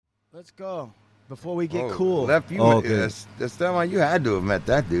Let's go. Before we get cool. Left you. Okay. Estevan, you had to have met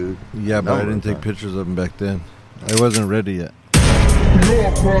that dude. Yeah, but I didn't take pictures of him back then. I wasn't ready yet.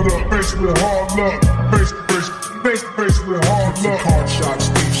 Your product, faced with hard luck. Faced with hard luck. Card shots,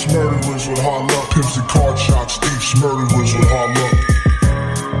 thieves, murderers with hard luck. Pimps and card shots, thieves, murderers with hard luck.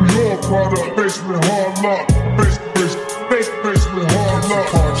 Your product, faced with hard luck. Faced with hard luck.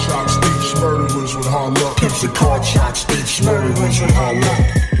 Card shots, thieves, murderers with hard luck. Pimps and card shots, thieves, murderers with hard luck.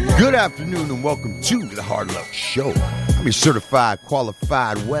 Good afternoon and welcome to the Hard Luck Show. I'm your certified,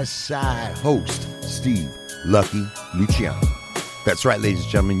 qualified West Side host, Steve Lucky Luciano. That's right, ladies and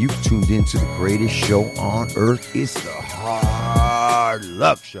gentlemen, you've tuned into the greatest show on earth. It's the Hard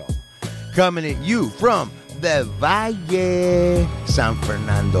Luck Show. Coming at you from the Valle, San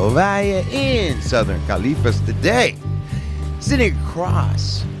Fernando Valle in Southern Califas today. Sitting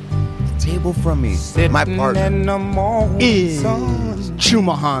across the table from me, my partner is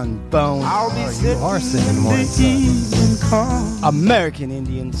Chumahan Bones. You are singing morning songs. American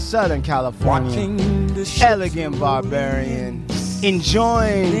Indian, Southern California, elegant barbarian,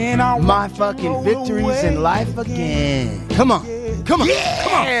 enjoying my fucking victories in life again. Come on.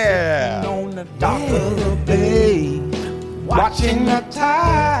 Yeah! On the dock of the bay, watching the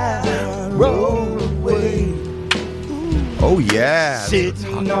tide roll away. Oh, yeah.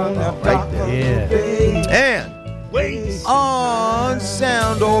 Sitting on the Right dock there. of the bay. And on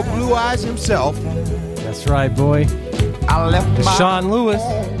sound, old Blue Eyes himself. That's right, boy. I left my Sean Lewis.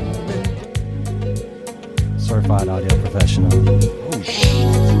 Certified audio professional.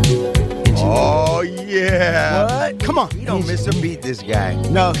 Oh, yeah. What? Come on. You don't miss a beat, this guy.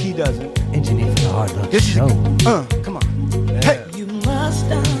 No, he doesn't. Engineer for the Hard Luck This is Show. come on. Hey. You must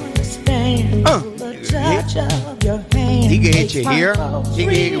understand the touch of your hand. He can hit you here. He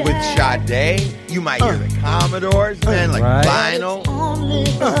can hit you with Sade. You might hear the Commodores, man, like Right. vinyl. Only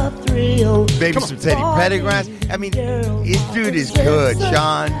the thrill. Maybe some Teddy Pendergrass. I mean, this dude is good,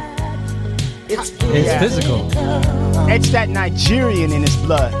 Sean. It's Yeah. physical. It's that Nigerian in his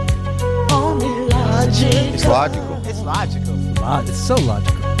blood. Only logic. It's logical. It's logical. It's so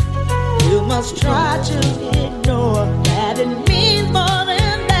logical. You must try to ignore that. It means more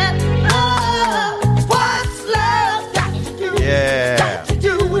than that. Oh, what's love got to do? Yeah. Got to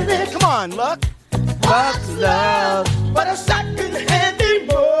do with it. Come on, Luck. Fuck love, but a second-hand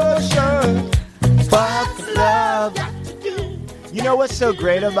emotion. Fuck love. Got to do. You know what's so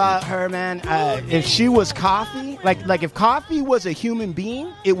great about her, man? If she was Coffee, like if Coffee was a human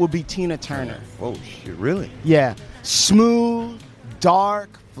being, it would be Tina Turner. Oh, shit, really? Yeah, smooth,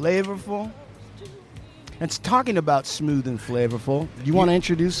 dark, flavorful. It's talking about smooth and flavorful. You want to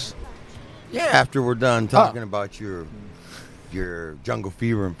introduce? Yeah, after we're done talking about your Jungle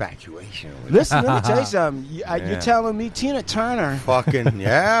Fever infatuation. Listen, let me tell you something. Yeah. You're telling me Tina Turner? Fucking,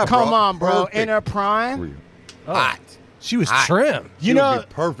 yeah, Come on, bro. Perfect In her for prime. you. Hot. She was Hot. trim. She You would know, be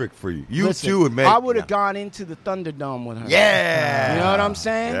perfect for you. You listen, too would make. I would have gone into the Thunderdome with her. Yeah. You know what I'm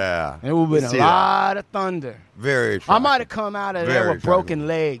saying? Yeah. It would have been See a that. lot of thunder. Very attractive. I might have come out of there Very with broken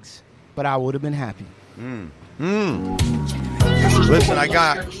legs, but I would have been happy. Listen, I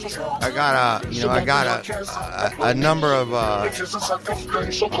got a number of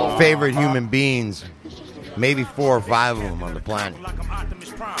favorite human beings, maybe 4 or 5 of them on the planet.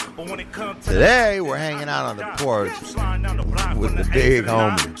 Today we're hanging out on the porch with the big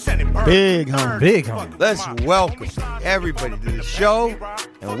homie. Big home. Big homie. Let's welcome everybody to the show,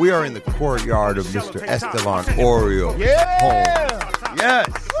 and we are in the courtyard of Mr. Estevan Oriol. Yeah! Home. Yes.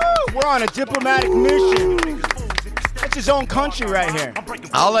 Woo! We're on a diplomatic mission. It's his own country right here.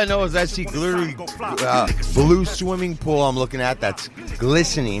 All I know is I see glittery blue swimming pool I'm looking at that's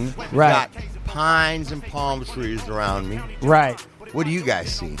glistening. Right. Got pines and palm trees around me. Right. What do you guys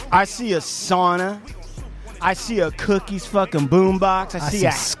see? I see a sauna. I see a cookies fucking boombox. I see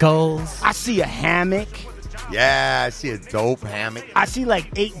skulls. I see a hammock. Yeah, I see a dope hammock. I see like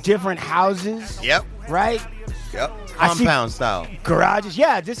 8 different houses. Yep. Right? Yep. I see- Compound style. Garages.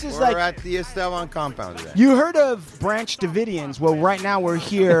 Yeah, this is We're like. at the Estevan compound today. You heard of Branch Davidians? Well, right now we're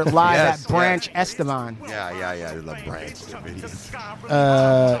here live Yes, at Branch Estevan. Yeah. The branch.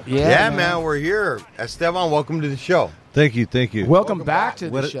 Yeah, Man, we're here. Estevan, welcome to the show. Thank you. Welcome back to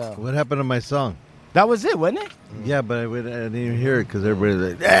the What show. what happened to my song? That was it, wasn't it? Yeah, but I didn't even hear it because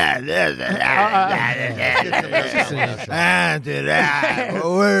everybody's like,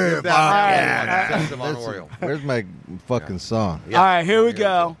 Estevan Oriol. where's my fucking song? Yeah. All right, here we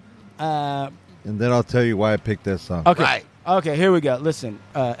go. And then I'll tell you why I picked that song. Okay. Right. Okay, here we go. Listen,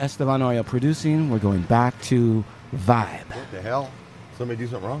 Estevan Oriol producing. We're going back to Vibe. What the hell? Somebody do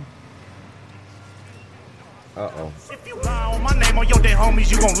something wrong? Uh-oh. If you lie on my name on your dead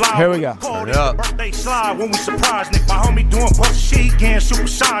homies, you gon' lie. Here we go. Call Turn this up. the birthday slide when we surprise, nigga. My homie doing buck shit, getting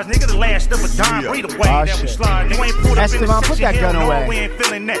supersized, nigga. The last of a dime, breathe away Oh, that we shit. slide. Nigga ain't pulled up in the Estevan, put section that here, gun no, away. we ain't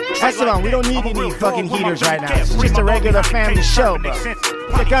feeling that. Estevan, we don't need any fucking heaters right now. It's just a regular family show, bro.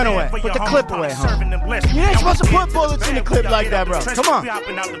 Put the gun away. Put the clip away, homie. You ain't supposed to put bullets in the clip like that, bro. Come on.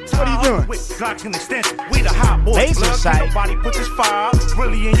 What are you doing? Laser sight. Nobody put this fire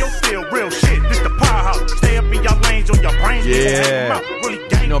really in your field, real shit. This the powerhouse. Stay up in your lanes or your brains. Yeah. Really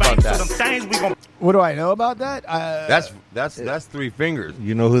gang know about bang, that. so them things we gon' What do I know about that? That's 3 fingers.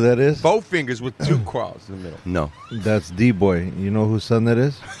 You know who that is? Both fingers with 2 cross in the middle. No. That's D-Boy. You know whose son that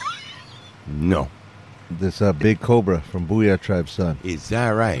is? No. This Big Cobra from Booyah Tribe's son. Is that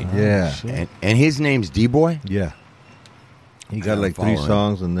right? Yeah. And his name's D-Boy? Yeah. He got don't like 3 follow him.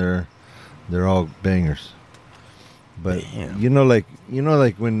 songs and they're all bangers. But Damn. you know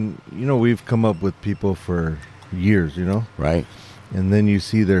when we've come up with people for years, Right. and then you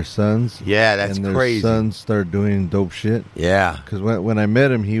see their sons. Yeah, that's and their crazy. sons start doing dope shit. Yeah. Because when I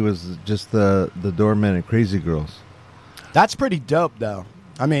met him, he was just the doorman at Crazy Girls. That's pretty dope, though.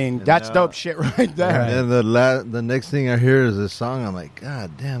 I mean, that's dope shit right there. And then the next thing I hear is this song. I'm like,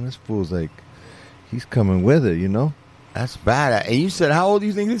 God damn, this fool's like, he's coming with it, That's bad. And you said, how old do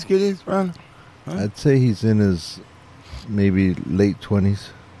you think this kid is, Ron? I'd say he's in his maybe late 20s.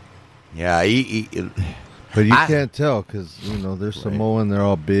 Yeah, he But you can't tell because, they're Samoan. They're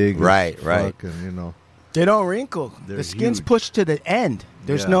all big. as Right. fuck, And, They don't wrinkle. They're The skin's huge. pushed to the end.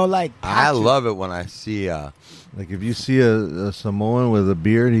 There's Yeah. no, like, I patches. love it when I see like if you see a Samoan with a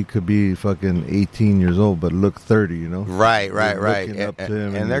beard, he could be fucking 18 years old, but look 30, right. You're looking up to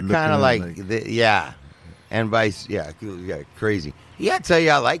him And they're you're kind of looking like, at yeah. And vice, yeah, crazy. Yeah, I tell you,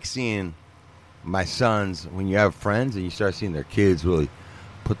 I like seeing my sons when you have friends and you start seeing their kids really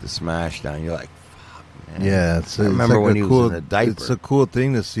put the smash down. You're like, fuck, man. Yeah, I remember when he cool, was in a diaper. It's a cool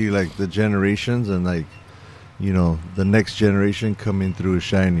thing to see, like, the generations and, like, the next generation coming through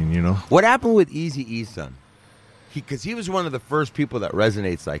shining, What happened with Eazy-E's son? Because he was one of the first people that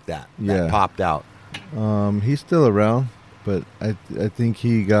resonates like that. Yeah. That popped out. He's still around, but I think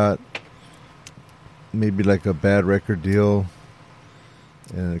he got maybe like a bad record deal,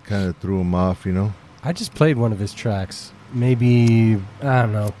 and it kind of threw him off, I just played one of his tracks, maybe, I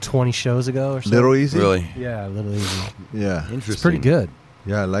don't know, 20 shows ago or so. Little Easy? Really? Yeah, Little Easy. Yeah. Interesting. It's pretty good.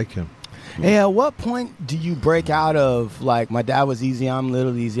 Yeah, I like him. Hey, at what point do you break out of, like, my dad was Easy, I'm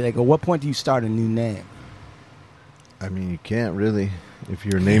Little Easy? Like, at what point do you start a new name? I mean, you can't really if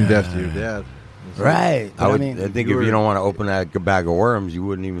you're named after your dad. Right. I mean, think if you don't want to open that bag of worms, you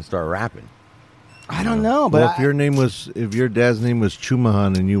wouldn't even start rapping. I don't know, but Well, if your dad's name was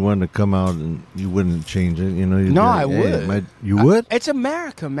Chumahan and you wanted to come out and you wouldn't change it, you'd be No, like, I hey, would. you would? It's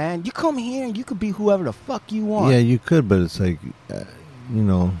America, man. You come here and you could be whoever the fuck you want. Yeah, you could, but it's like,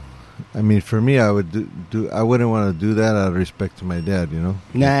 I mean, for me, I would I wouldn't want to do that out of respect to my dad,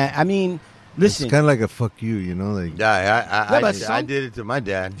 Nah, I mean, listen. It's kind of like a fuck you, like. Yeah, but I did it to my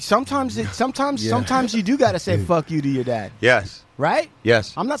dad. Sometimes you do got to say fuck you to your dad, Yes. right?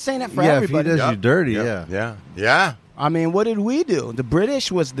 Yes. I'm not saying that for Yeah, everybody. if he does you dirty, Yeah. I mean, what did we do? The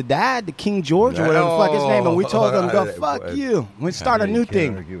British was the dad, the King George, or whatever the fuck his name, and we told them, go fuck you. We start a new You can't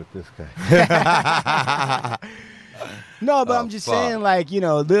thing. argue with this guy. No, but I'm just saying, like,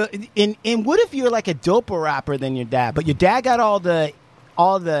 and what if you're like a doper rapper than your dad, but your dad got all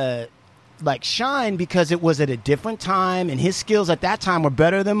the like shine because it was at a different time and his skills at that time were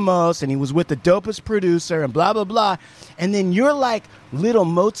better than most and he was with the dopest producer and blah blah blah, and then you're like little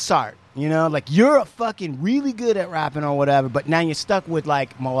Mozart, like you're fucking really good at rapping or whatever, but now you're stuck with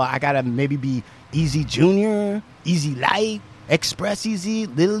like, well, I gotta maybe be Easy Junior, Easy Light, Express Easy,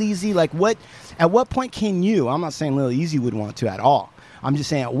 Little Easy. Like at what point can you, I'm not saying Little Easy would want to at all, I'm just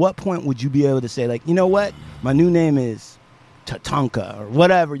saying at what point would you be able to say, like, you know what, my new name is Tatanka or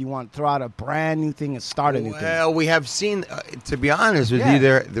whatever, you want to throw out a brand new thing and start a new thing? Well, we have seen, to be honest with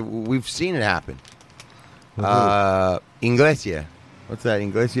you, we've seen it happen. Inglesia. What's that,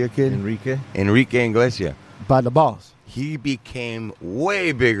 Inglesia kid? Enrique Inglesia. By the balls. He became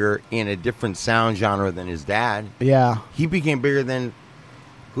way bigger in a different sound genre than his dad. Yeah. He became bigger than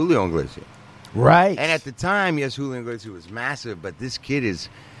Julio Iglesias. Right. And at the time, yes, Julio Iglesias was massive, but this kid has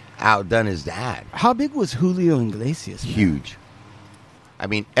outdone his dad. How big was Julio Iglesias, man? Huge. I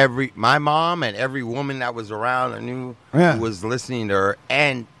mean, my mom and every woman that was around I knew Yeah. who was listening to her,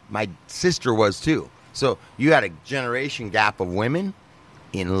 and my sister was too. So you had a generation gap of women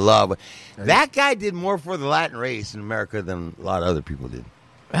in love. That guy did more for the Latin race in America than a lot of other people did.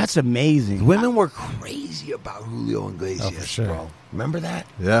 That's amazing. Women were crazy about Julio Iglesias, Oh, for sure. bro. Remember that?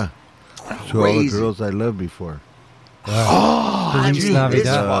 Yeah. To all the girls I loved before. Dude, this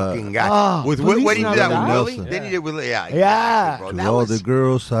Navidad. fucking guy. With what did he do that with Navidad. Willie? Then he did with Yeah. Bro. To That all was, the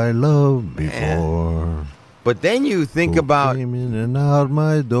girls I loved before. but then you think who about came in and out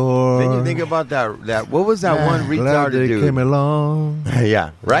my door. then you think about that what was that one Glad retarded they dude? came along.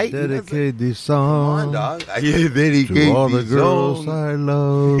 Yeah, right? Dedicate this Come on, song dog. Dedicate to all the these girls songs. I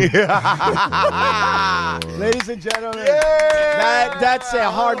love. Ladies and gentlemen, that's a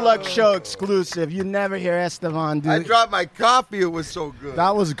Hard Luck Show exclusive. You never hear Estevan do I dropped my coffee. It was so good.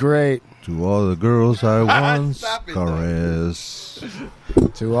 That was great. To all the girls I once Stop it, caressed.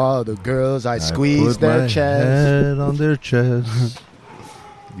 To all the girls, I I squeezed put their my chest. head on their chest.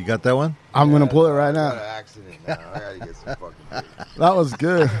 You got that one? I'm going to pull it right I got an now. accident now. I gotta get some fucking beer. That was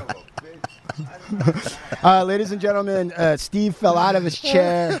good. Ladies and gentlemen, Steve fell out of his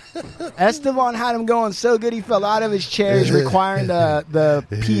chair. Estevan had him going so good he fell out of his chair. He's requiring the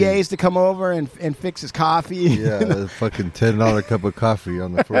PAs to come over and fix his coffee. Yeah, a fucking $10 cup of coffee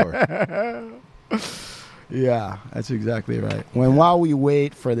on the floor. Yeah, that's exactly right. While we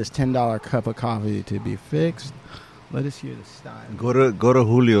wait for this $10 cup of coffee to be fixed, let us hear the style. Go to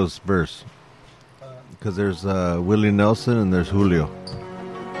Julio's verse. Because there's Willie Nelson and there's Julio.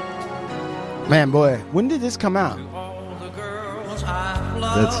 Man, boy, when did this come out?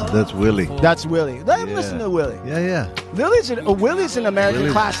 That's Willie. That's Willie. Let him Yeah. listen to Willie. Yeah. Willie's an American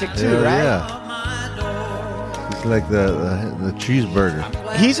Willie's- classic too, hell right? Yeah. It's like the cheeseburger,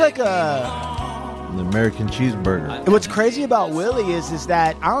 He's like the American cheeseburger. What's crazy about Willie is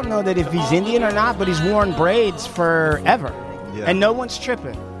that I don't know that if he's Indian or not, but he's worn braids forever, Yeah. and no one's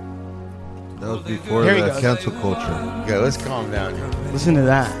tripping. That was before Here he the goes. cancel culture. Okay, let's calm down here. Listen to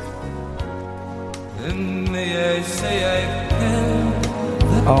that.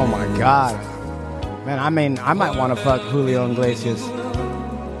 Oh my God, man! I mean, I might want to fuck Julio Iglesias.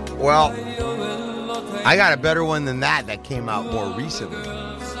 Well, I got a better one than that came out more recently.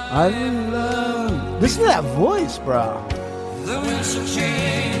 I love. Listen to that voice, bro.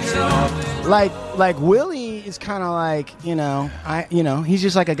 Like Willie is kind of like he's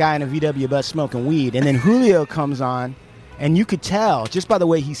just like a guy in a VW bus smoking weed, and then Julio comes on, and you could tell just by the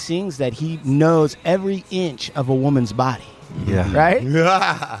way he sings that he knows every inch of a woman's body, Yeah. right?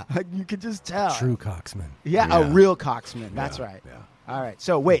 Yeah. Like, you could just tell. True cocksman. Yeah, a real cocksman. That's right. Yeah. All right.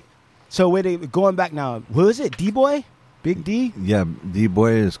 So wait, going back now. Who is it? D-Boy? Big D? Yeah,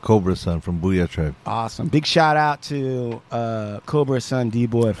 D-Boy is Cobra's son from Booyah Tribe. Awesome. Big shout out to Cobra's son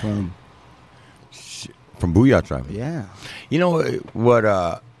D-Boy from Booyah Tribe. yeah. You know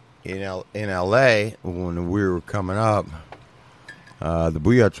what? In L.A. when we were coming up, the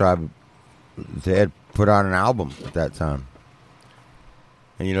Booyah Tribe, they had put out an album at that time,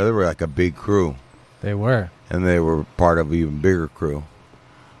 and they were like a big crew, They were. and they were part of an even bigger crew.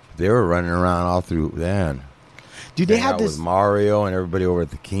 They were running around all through then. Dude, they Hang had out this. with Mario and everybody over at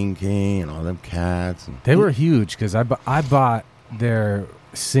the King and all them cats. And They were huge because I bought their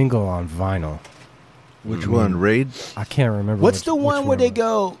single on vinyl. Which one? Raid? I can't remember. What's the which one where they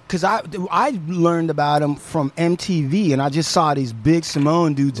go? Because I learned about them from MTV, and I just saw these big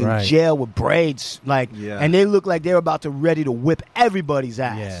Samoan dudes in Right. jail with braids, Yeah. and they looked like they were about to ready to whip everybody's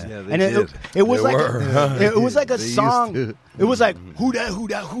ass. Yeah. Yeah, they and did. it was They like were. it was like a They used song. to. It was like who that, who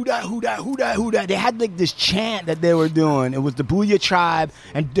that, who that, who that, who that, who that. They had like this chant that they were doing. It was the Booyah Tribe,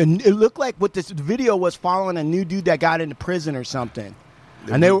 and it looked like what this video was following a new dude that got into prison or something.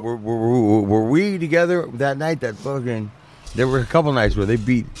 And they were we together that night? That fucking. There were a couple nights where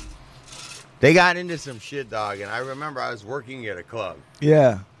they got into some shit, dog. And I remember I was working at a club.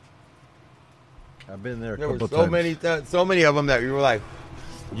 yeah. I've been there a There were couple so times. so many of them that you were like,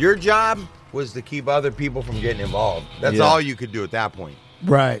 your job was to keep other people from getting involved. That's Yeah. all you could do at that point.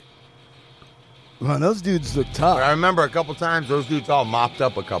 Right. Man, those dudes look tough. But I remember a couple times those dudes all mopped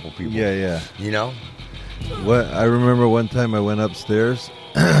up a couple people. Yeah. You know? What I remember one time I went upstairs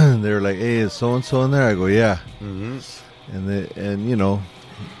and they were like, "Hey, is so and so in there?" I go, "Yeah." Mm-hmm. And it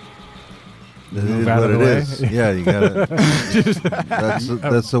Move is out what of it the way. is. Yeah, you gotta.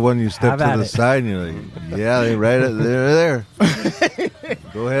 that's the one you step Have at to the it. side and you're like, "Yeah, they they're there."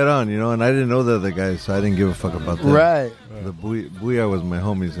 Go ahead on, And I didn't know the other guys, so I didn't give a fuck about that. Right. The Booyah was my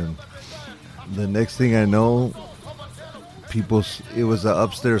homies, and the next thing I know, it was an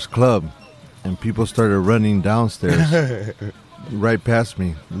upstairs club, and people started running downstairs, right past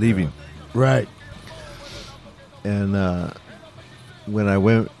me, leaving. Right. And when I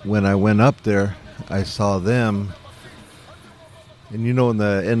went up there, I saw them. And in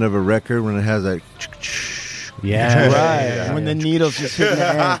the end of a record when it has that, Yeah. Right. When the needles just hit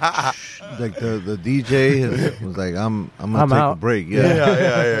the end. like the DJ was like, I'm gonna take out. a break.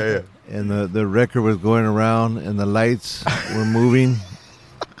 Yeah. And the record was going around, and the lights were moving,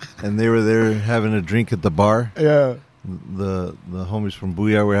 and they were there having a drink at the bar. Yeah. The homies from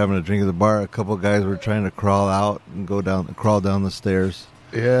Booyah were having a drink at the bar. A couple of guys were trying to crawl out and crawl down the stairs.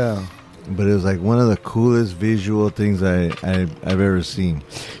 Yeah. But it was like one of the coolest visual things I've ever seen.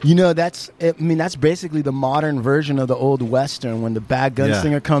 You know, that's basically the modern version of the old Western when the bad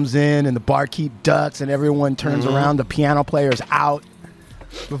gunslinger comes in and the barkeep ducks and everyone turns around. The piano player's out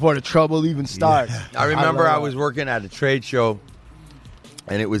before the trouble even starts. Yeah. I remember I was working at a trade show,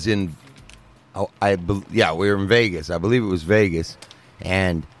 and it was in, we were in Vegas. I believe it was Vegas,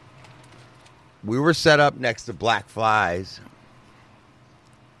 and we were set up next to Black Flies.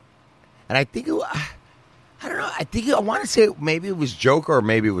 And I think I don't know. I want to say maybe it was Joker or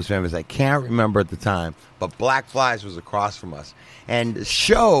maybe it was Famous. I can't remember at the time. But Black Flies was across from us. And the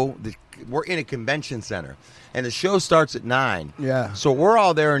show, we're in a convention center. And the show starts at 9. Yeah. So we're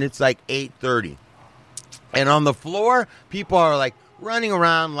all there and it's like 8:30. And on the floor, people are like running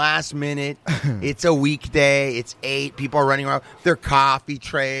around last minute. It's a weekday. It's 8. People are running around. Their coffee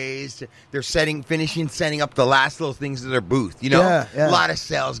trays. They're setting up the last little things of their booth. You know, Yeah. a lot of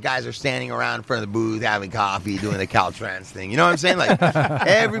sales guys are standing around in front of the booth having coffee, doing the Caltrans thing. You know what I'm saying? Like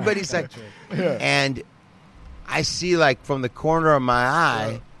everybody's like, and I see like from the corner of my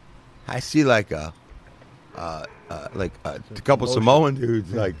eye, I see like a couple Samoan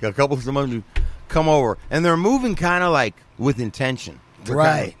dudes, come over, and they're moving kind of like with intention. They're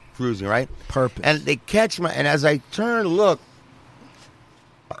kind of cruising, right? Purpose. And they catch and as I turn to look,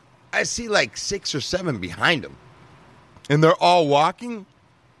 I see like 6 or 7 behind them. And they're all walking,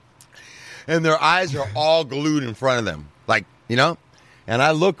 and their eyes are all glued in front of them. Like, you know? And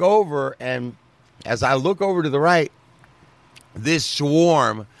I look over, and as I look over to the right, this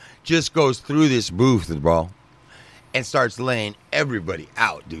swarm just goes through this booth, bro. And starts laying everybody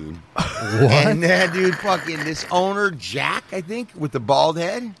out, dude. What? And then, dude, fucking this owner, Jack, I think, with the bald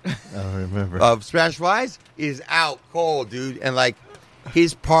head. I remember. Of Smash Flies is out cold, dude. And, like,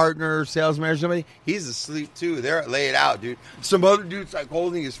 his partner, salesman or somebody, he's asleep, too. They're laid out, dude. Some other dude's, like,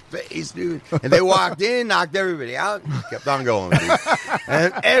 holding his face, dude. And they walked in, knocked everybody out, and kept on going, dude.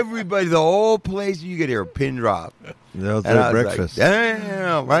 And everybody, the whole place, you could hear a pin drop. That was their breakfast. Like,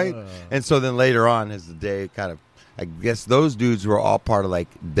 damn, right? And so then later on, as the day kind of, I guess those dudes were all part of like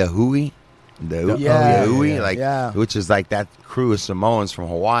the Hui, which is like that crew of Samoans from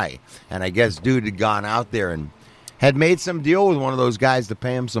Hawaii. And I guess dude had gone out there and had made some deal with one of those guys to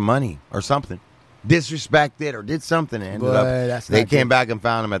pay him some money or something. Disrespected or did something and ended up. They came back and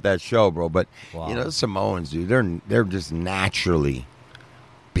found him at that show, bro. But you know, the Samoans, dude, they're just naturally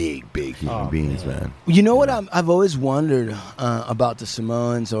big human beings, man. You know what I've always wondered about the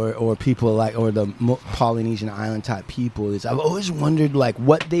Samoans or people like or the Polynesian island type people is I've always wondered like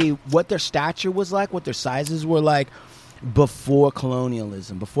what their stature was like, what their sizes were like before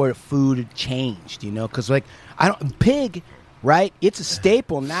colonialism, before the food had changed. You know, because like pig, right? It's a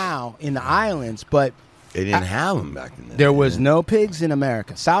staple now in the islands, but they didn't have them back then. There was no pigs in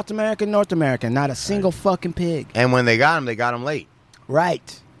America, South America, North America, not a single fucking pig. And when they got them late.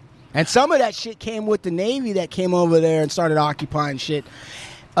 Right. And some of that shit came with the Navy that came over there and started occupying shit.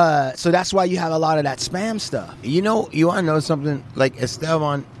 So that's why you have a lot of that spam stuff. You know, you want to know something? Like,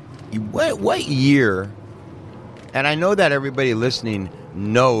 Estevan, what year, and I know that everybody listening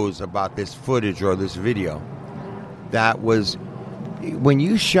knows about this footage or this video, that was, when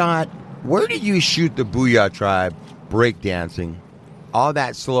you shot, where did you shoot the Booyah Tribe breakdancing? All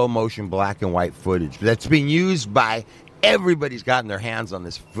that slow motion black and white footage that's been used by everybody's gotten their hands on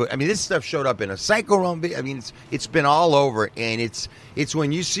this. I mean, this stuff showed up in a Psycho Realm video. I mean, it's been all over, and it's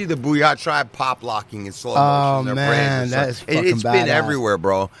when you see the Booyah Tribe pop locking in slow motion. Oh man, that is fucking It's badass. been everywhere,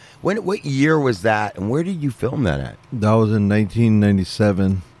 bro. What year was that, and where did you film that at? That was in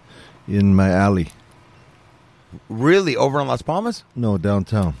 1997 in my alley. Really, over in Las Palmas? No,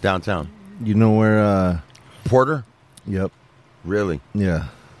 downtown. Downtown. You know where? Porter. Yep. Really? Yeah.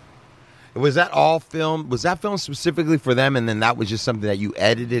 Was that all filmed? Was that filmed specifically for them, and then that was just something that you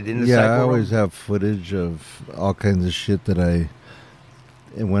edited into? Yeah, Psycho I always Realm? have footage of all kinds of shit that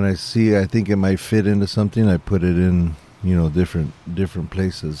and when I think it might fit into something, I put it in, different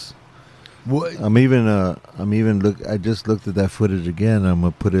places. What? I just looked at that footage again. I'm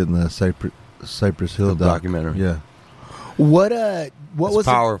gonna put it in the Cypress Hill documentary. Yeah. What was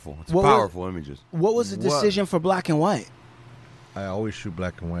powerful? It's powerful images. What was the decision for black and white? I always shoot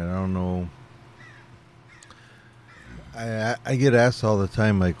black and white. I don't know. I get asked all the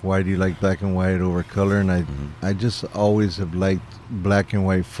time, like, why do you like black and white over color? And I just always have liked black and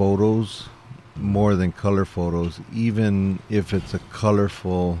white photos more than color photos, even if it's a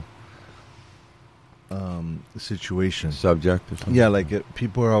colorful situation. Subject or something? Yeah, like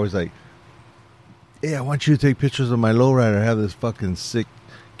people are always like, hey, I want you to take pictures of my lowrider. I have this fucking sick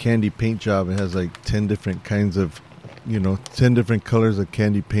candy paint job. It has like 10 different kinds of, 10 different colors of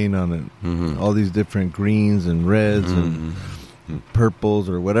candy paint on it. All these different greens and reds and purples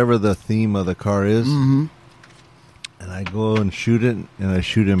or whatever the theme of the car is. And I go and shoot it, and I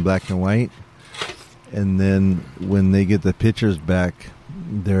shoot in black and white. And then when they get the pictures back,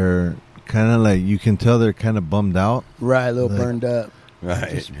 they're kind of like, you can tell they're kind of bummed out. Right, a little burned up. Right.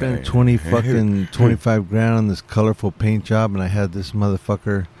 I spent 25 grand on this colorful paint job, and I had this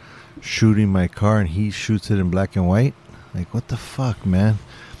motherfucker shooting my car, and he shoots it in black and white. Like, what the fuck, man?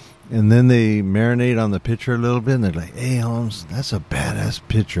 And then they marinate on the picture a little bit, and they're like, hey, Holmes, that's a badass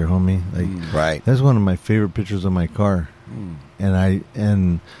picture, homie. Like, right. That's one of my favorite pictures of my car.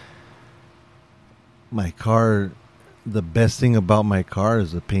 And my car, the best thing about my car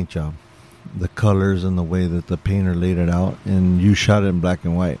is the paint job. The colors and the way that the painter laid it out, and you shot it in black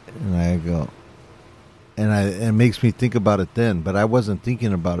and white. And I go, it makes me think about it then, but I wasn't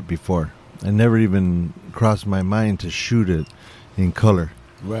thinking about it before. I never even crossed my mind to shoot it in color.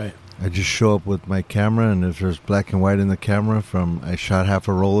 Right. I just show up with my camera, and if there's black and white in the camera I shot half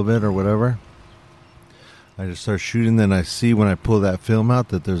a roll of it or whatever, I just start shooting. Then I see when I pull that film out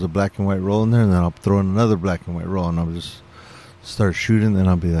that there's a black and white roll in there, and then I'll throw in another black and white roll, and I'll just start shooting. Then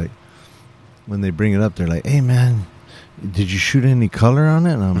I'll be like, when they bring it up, they're like, hey, man, did you shoot any color on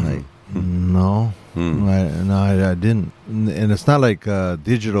it? And I'm like, no. I didn't. And it's not like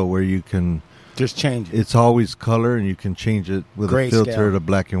digital where you can just change it. It's always color, and you can change it with Gray a filter scale. to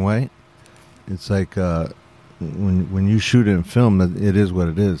black and white. It's like when you shoot it in film, it is what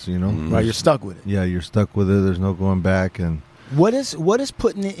it is, Right, you're stuck with it. Yeah, you're stuck with it. There's no going back. And what is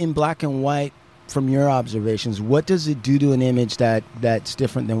putting it in black and white? From your observations, what does it do to an image that's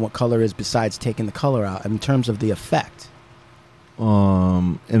different than what color is, besides taking the color out, in terms of the effect?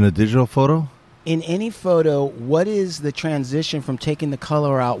 In a digital photo? In any photo, what is the transition from taking the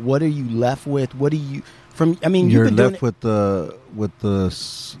color out? What are you left with? What are you from? I mean, you're you've been left with the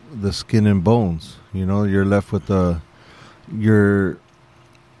skin and bones. You're left with you're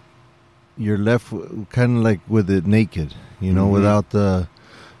left kind of like with it naked. Without the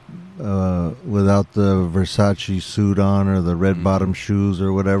Versace suit on or the red bottom shoes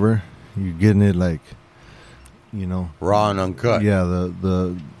or whatever. You're getting it like, raw and uncut. Yeah,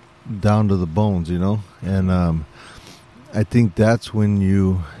 the down to the bones, And I think that's when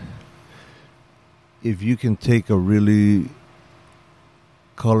if you can take a really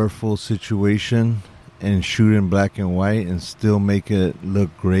colorful situation and shoot in black and white and still make it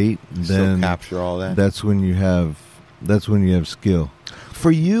look great, then still capture all that. That's when you have skill.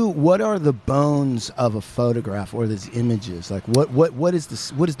 For you, what are the bones of a photograph or these images? Like what is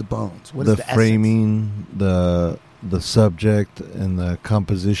this? What is the bones? What is the framing, the subject, and the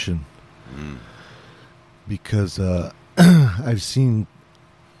composition? Because I've seen,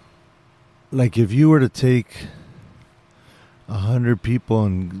 like, if you were to take 100 people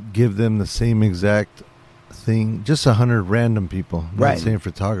and give them the same exact thing, just 100 random people, right? Not saying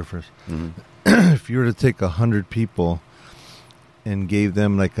photographers. If you were to take 100 people and gave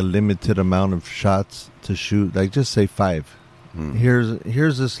them like a limited amount of shots to shoot, like just say 5.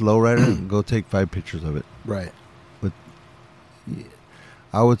 Here's this lowrider. Go take 5 pictures of it. Right. But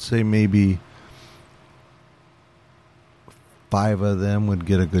I would say maybe 5 of them would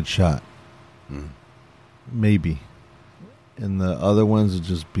get a good shot. Maybe. And the other ones would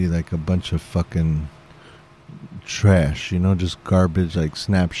just be like a bunch of fucking trash, just garbage, like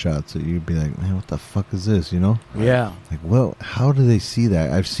snapshots that you'd be like, man, what the fuck is this, Yeah. Like, well, how do they see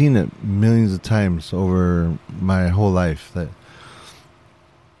that? I've seen it millions of times over my whole life, that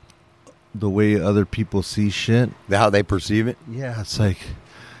the way other people see shit. How they perceive it? Yeah, it's like,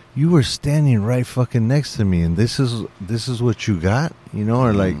 you were standing right fucking next to me, and this is what you got,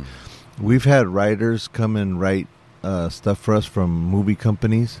 or like, we've had writers come and write stuff for us from movie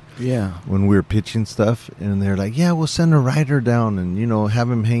companies. Yeah. When we were pitching stuff, and they're like, yeah, we'll send a writer down and, have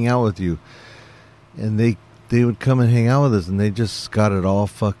him hang out with you. And they would come and hang out with us, and they just got it all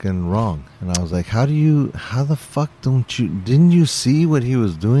fucking wrong. And I was like, how the fuck didn't you see what he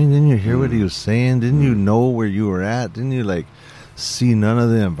was doing? Didn't you hear what he was saying? Didn't you know where you were at? Didn't you like see none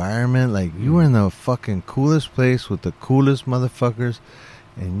of the environment? Like, you were in the fucking coolest place with the coolest motherfuckers,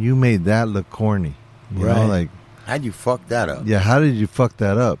 and you made that look corny. You know, like, how'd you fuck that up? Yeah, how did you fuck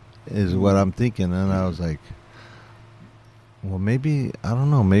that up is what I'm thinking. And I was like, Well, maybe, I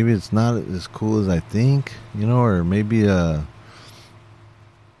don't know, maybe it's not as cool as I think, or maybe,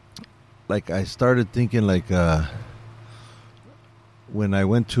 like, I started thinking, like, when I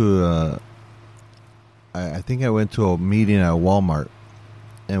went to, I think I went to a meeting at Walmart,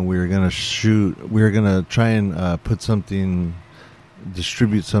 and we were going to try and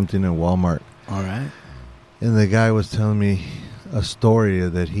distribute something in Walmart. All right. And the guy was telling me a story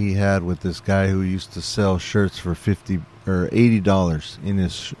that he had with this guy who used to sell shirts for $50 or $80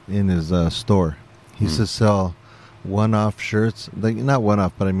 in his store. He used to sell one-off shirts, like not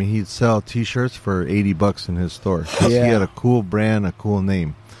one-off, but I mean he'd sell T-shirts for $80 in his store. Yeah. He had a cool brand, a cool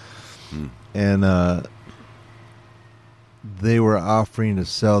name, and they were offering to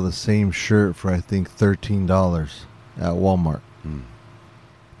sell the same shirt for I think $13 at Walmart.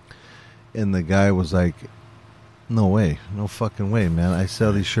 And the guy was like, no way, no fucking way, man. I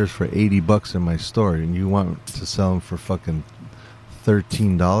sell these shirts for $80 in my store, and you want to sell them for fucking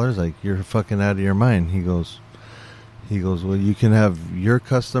 $13? Like, you're fucking out of your mind. He goes, well, you can have your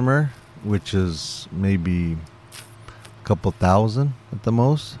customer, which is maybe a couple thousand at the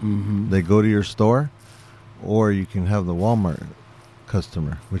most. They go to your store, or you can have the Walmart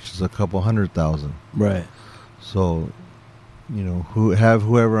customer, which is a couple 100,000. Right. So,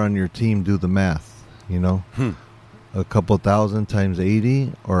 whoever on your team do the math, a couple thousand times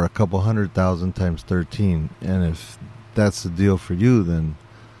 80 or a couple 100,000 times 13. And if that's the deal for you, then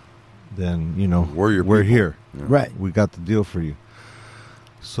we're here. Yeah. Right. We got the deal for you.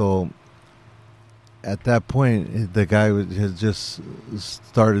 So at that point, the guy had just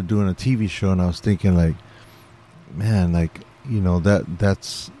started doing a TV show, and I was thinking, like, man, like,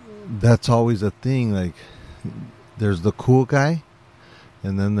 that's always a thing. Like, there's the cool guy,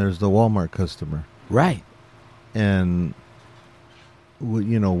 and then there's the Walmart customer. Right. And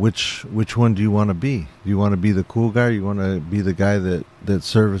which one do you want to be? Do you want to be the cool guy, or you want to be the guy that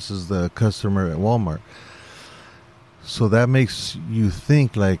services the customer at Walmart? So that makes you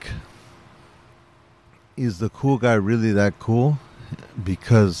think, like, is the cool guy really that cool?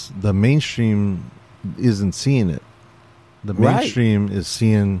 Because the mainstream isn't seeing it. The mainstream is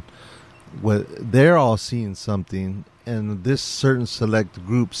seeing what they're all seeing something, and this certain select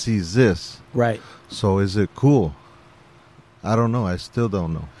group sees this. Right. So is it cool? I don't know. I still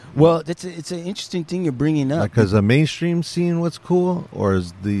don't know. Well, it's an interesting thing you're bringing up. Like, is the mainstream seeing what's cool, or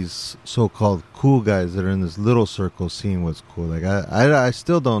is these so-called cool guys that are in this little circle seeing what's cool? Like, I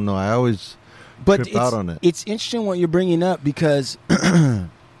still don't know. I always trip out on it. It's interesting what you're bringing up, because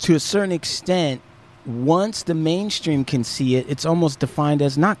to a certain extent, once the mainstream can see it, it's almost defined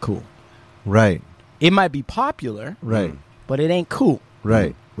as not cool. Right. It might be popular. Right. But it ain't cool.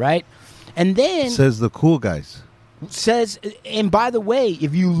 Right. Right? And then... Says the cool guys. And by the way,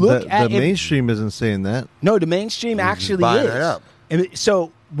 if you look at... The mainstream isn't saying that. No, the mainstream actually is. It up. And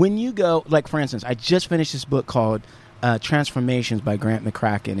so when you go... Like, for instance, I just finished this book called Transformations by Grant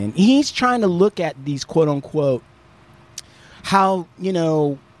McCracken. And he's trying to look at these quote-unquote... How,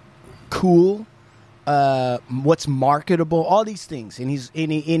 cool... what's marketable, all these things, and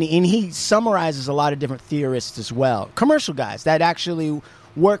he summarizes a lot of different theorists as well, commercial guys that actually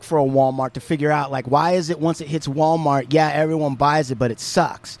work for a Walmart to figure out, like, why is it once it hits Walmart, everyone buys it, but it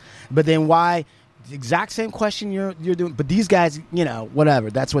sucks. But then why? The exact same question you're doing, but these guys,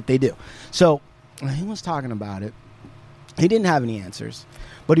 whatever, that's what they do. So he was talking about it. He didn't have any answers,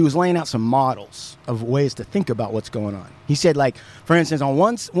 but he was laying out some models of ways to think about what's going on. He said, like, for instance, on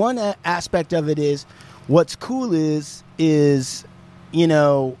one aspect of it is what's cool is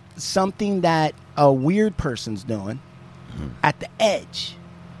something that a weird person's doing at the edge.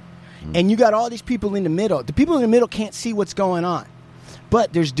 And you got all these people in the middle. The people in the middle can't see what's going on.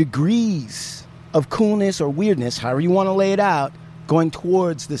 But there's degrees of coolness or weirdness, however you want to lay it out, going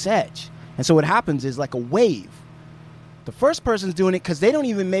towards this edge. And so what happens is, like a wave, the first person's doing it because they don't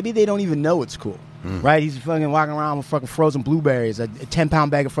even know it's cool, right? He's fucking walking around with fucking frozen blueberries, a 10-pound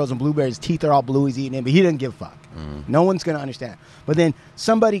bag of frozen blueberries. His teeth are all blue. He's eating it, but he doesn't give a fuck. No one's gonna understand. But then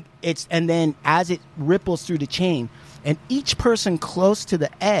and then as it ripples through the chain, and each person close to the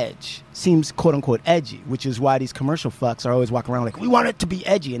edge seems quote unquote edgy, which is why these commercial fucks are always walking around like, we want it to be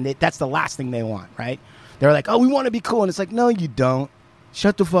edgy, and that's the last thing they want, right? They're like, oh, we want to be cool, and it's like, no, you don't.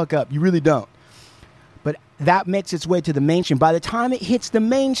 Shut the fuck up. You really don't. But that makes its way to the mainstream. By the time it hits the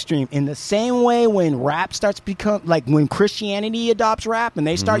mainstream, in the same way when rap starts to become, like when Christianity adopts rap and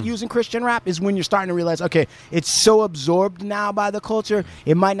they start using Christian rap, is when you're starting to realize, okay, it's so absorbed now by the culture,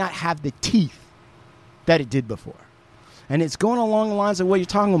 it might not have the teeth that it did before. And it's going along the lines of what you're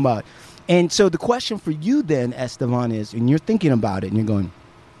talking about. And so the question for you then, Estevan, is, and you're thinking about it and you're going,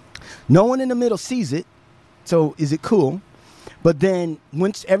 no one in the middle sees it, so is it cool? But then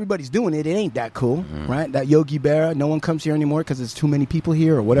once everybody's doing it, it ain't that cool, right? That Yogi Berra, no one comes here anymore because there's too many people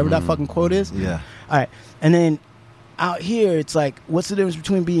here or whatever that fucking quote is. Yeah. All right. And then out here, it's like, what's the difference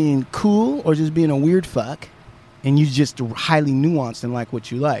between being cool or just being a weird fuck? And you just highly nuanced and like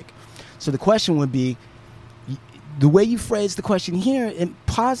what you like. So the question would be, the way you phrase the question here, it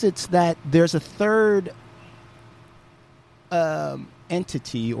posits that there's a third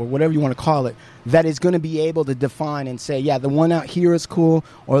entity or whatever you want to call it that is going to be able to define and say, yeah, the one out here is cool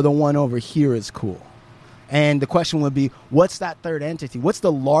or the one over here is cool. And the question would be, what's that third entity? What's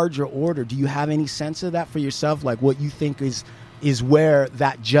the larger order? Do you have any sense of that for yourself? Like what you think is where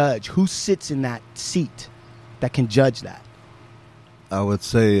that judge, who sits in that seat that can judge that? I would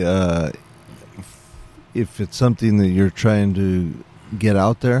say if it's something that you're trying to get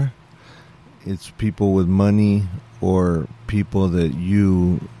out there, it's people with money or people that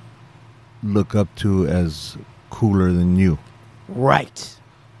you look up to as cooler than you. Right.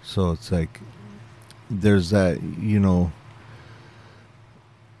 So it's like there's that,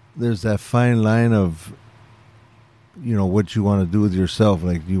 there's that fine line of, what you want to do with yourself.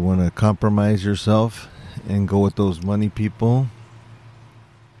 Like, do you want to compromise yourself and go with those money people?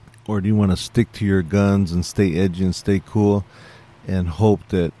 Or do you want to stick to your guns and stay edgy and stay cool and hope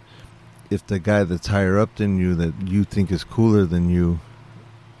that if the guy that's higher up than you that you think is cooler than you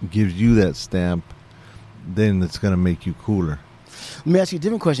gives you that stamp, then it's going to make you cooler? Let me ask you a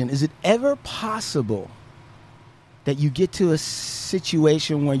different question. Is it ever possible that you get to a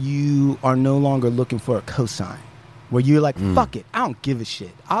situation where you are no longer looking for a cosign? Where you're like, fuck it, I don't give a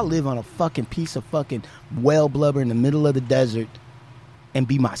shit. I'll live on a fucking piece of fucking whale blubber in the middle of the desert and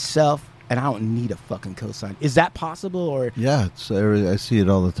be myself, and I don't need a fucking cosign. Is that possible? Or yeah, I see it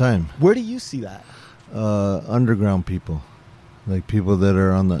all the time. Where do you see that? Underground people, like people that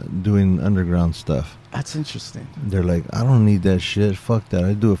are doing underground stuff. That's interesting. They're like, I don't need that shit. Fuck that.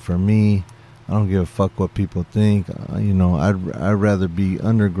 I do it for me. I don't give a fuck what people think. I'd rather be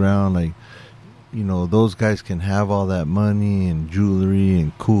underground. Like, those guys can have all that money and jewelry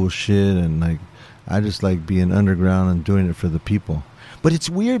and cool shit, and like, I just like being underground and doing it for the people. But it's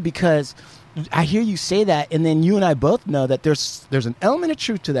weird because I hear you say that, and then you and I both know that there's an element of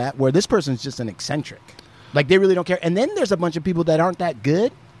truth to that where this person's just an eccentric. Like, they really don't care. And then there's a bunch of people that aren't that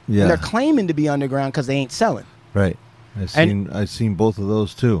good, and they're claiming to be underground because they ain't selling. Right. I've seen both of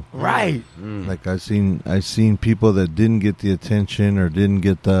those too. Right. Like, I've seen people that didn't get the attention or didn't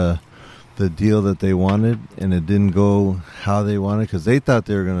get the deal that they wanted, and it didn't go how they wanted because they thought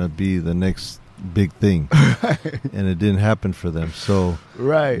they were going to be the next big thing, and it didn't happen for them. So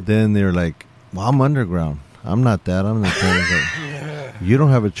then they're like, well, I'm underground. I'm not that. I'm the thing. You don't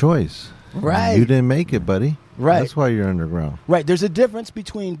have a choice. Right. You didn't make it, buddy. Right. That's why you're underground. Right. There's a difference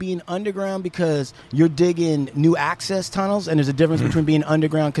between being underground because you're digging new access tunnels, and there's a difference between being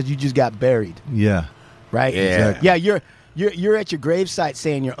underground because you just got buried. Yeah. Right? Yeah. Exactly. Yeah, you're at your gravesite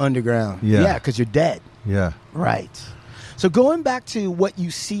saying you're underground. Yeah. because you're dead. Yeah. Right. So going back to what you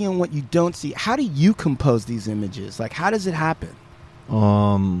see and what you don't see, how do you compose these images? Like, how does it happen?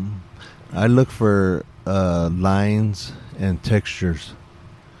 I look for lines and textures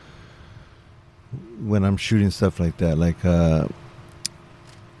when I'm shooting stuff like that. Like a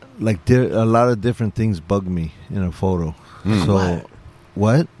lot of different things bug me in a photo. So,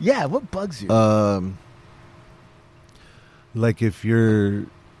 what? Yeah, what bugs you? Like if you're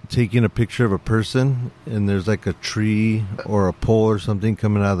taking a picture of a person and there's like a tree or a pole or something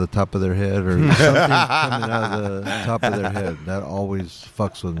coming out of the top of their head or something coming out of the top of their head, that always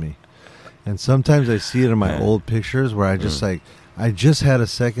fucks with me. And sometimes I see it in my old pictures where I just I just had a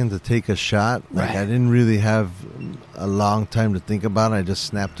second to take a shot. Like I didn't really have a long time to think about it. I just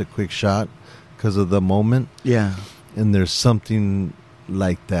snapped a quick shot because of the moment. Yeah. And there's something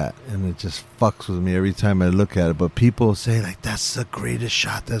like that, and it just fucks with me every time I look at it. But people say like, that's the greatest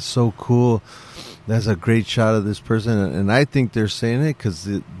shot, that's so cool, that's a great shot of this person, and I think they're saying it because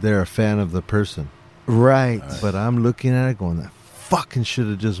they're a fan of the person, right? But I'm looking at it going, that fucking should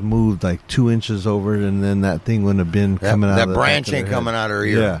have just moved like 2 inches over, and then that thing wouldn't have been coming out of the branch ain't coming out of her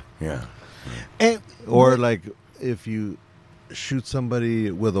ear. Yeah. And or like if you shoot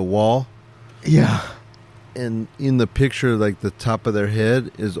somebody with a wall, and in the picture, like the top of their head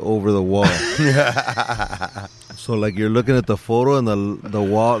is over the wall. So like you're looking at the photo and the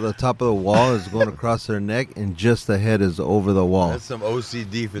wall, the top of the wall is going across their neck, and just the head is over the wall. That's some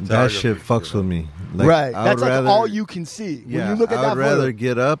OCD photography. That shit fucks with me. Like, right. That's like all you can see. Yeah, when you look at I would rather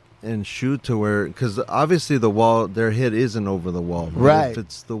get up and shoot to where, because obviously the wall, their head isn't over the wall. Right. If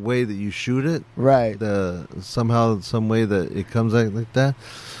it's the way that you shoot it, right. Some way that it comes out like that.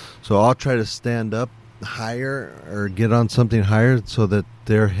 So I'll try to stand up higher or get on something higher so that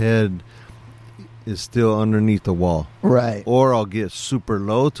their head is still underneath the wall. Right. Or I'll get super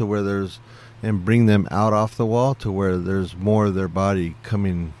low to where there's, and bring them out off the wall to where there's more of their body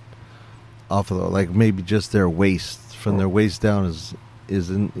coming off of the, like maybe just their waist, from their waist down is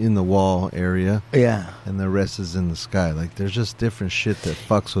in the wall area. Yeah. And the rest is in the sky. Like there's just different shit that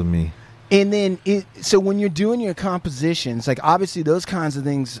fucks with me. And then, so when you're doing your compositions, like obviously those kinds of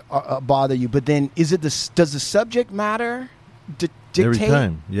things bother you, but then does the subject matter dictate? Every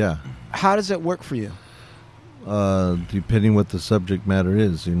time, yeah. How does it work for you? Depending what the subject matter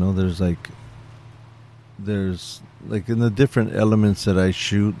is, you know, there's like in the different elements that I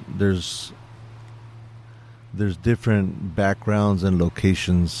shoot, there's different backgrounds and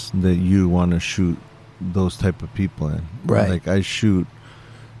locations that you want to shoot those type of people in. Right. Like I shoot,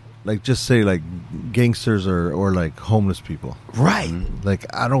 like just say like gangsters or like homeless people. Right. Like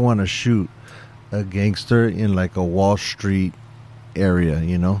I don't want to shoot a gangster in like a Wall Street area,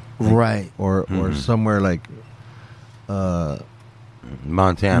 you know? Like, right. Or somewhere like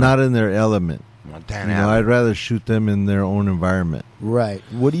Montana. Not in their element. Montana. You know, I'd rather shoot them in their own environment. Right.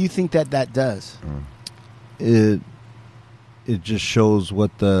 What do you think that does? It just shows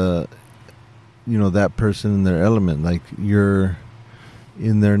what that person in their element, like you're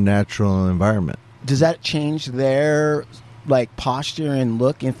in their natural environment. Does that change their like posture and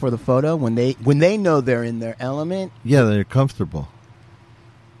look in for the photo when they know they're in their element? Yeah, they're comfortable.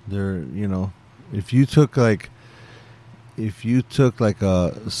 They're, you know, if you took like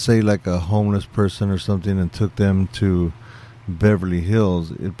a homeless person or something and took them to Beverly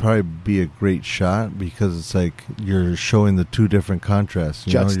Hills, it'd probably be a great shot because it's like you're showing the two different contrasts.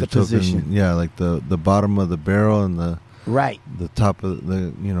 You Juxtaposition. Know, you're talking, like the bottom of the barrel and the top of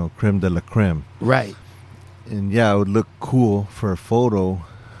the, you know, creme de la creme. Right. And yeah, it would look cool for a photo,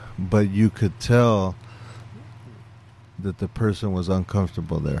 but you could tell that the person was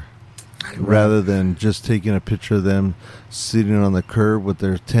uncomfortable there. Rather than just taking a picture of them sitting on the curb with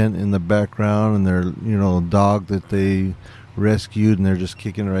their tent in the background and their, you know, dog that they rescued and they're just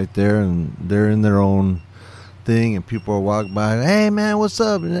kicking it right there and they're in their own thing and people are walking by, hey man, what's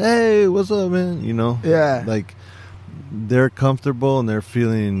up? And, hey, what's up, man? You know? Yeah. Like they're comfortable and they're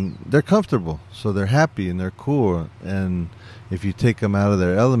comfortable. So they're happy and they're cool. And if you take them out of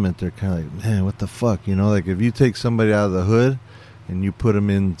their element, they're kind of like, man, what the fuck? You know, like if you take somebody out of the hood and you put them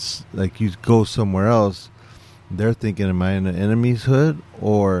in, like you go somewhere else, they're thinking, am I in the enemy's hood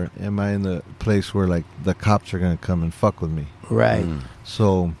or am I in the place where like the cops are going to come and fuck with me? Right.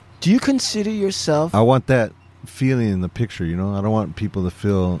 So do you consider yourself... I want that feeling in the picture, you know? I don't want people to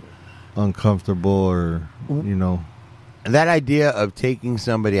feel uncomfortable or, you know... That idea of taking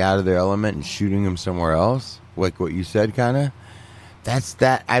somebody out of their element and shooting them somewhere else, like what you said, kind of,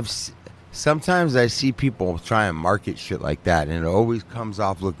 sometimes I see people try and market shit like that, and it always comes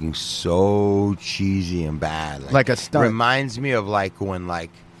off looking so cheesy and bad. Like a stunt. Reminds me of like when like,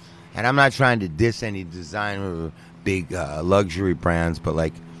 and I'm not trying to diss any design or big luxury brands, but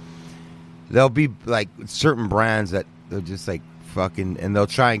like there'll be like certain brands that they'll just like fucking, and they'll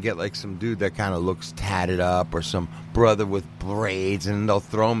try and get like some dude that kind of looks tatted up or some brother with braids, and they'll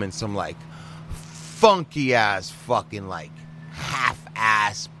throw him in some like funky ass fucking like half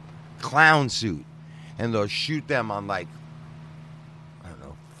ass clown suit, and they'll shoot them on like, I don't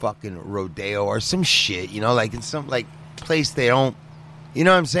know, fucking rodeo or some shit, you know, like in some like place they don't, you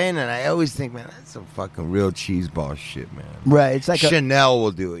know what I'm saying? And I always think, man, that's some fucking real cheeseball shit, man. Right. It's like Chanel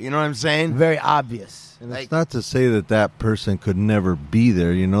will do it, you know what I'm saying? Very obvious. And like, it's not to say that person could never be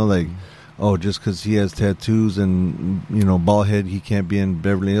there, you know, like, oh, just because he has tattoos and, you know, bald head, he can't be in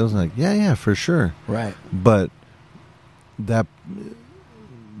Beverly Hills. Like, yeah, for sure. Right. But the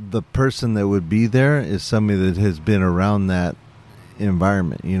person that would be there is somebody that has been around that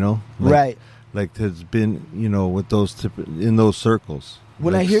environment, you know? Like, right. Like has been, you know, with those in those circles.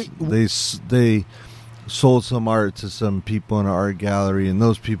 When like, I hear... They sold some art to some people in an art gallery, and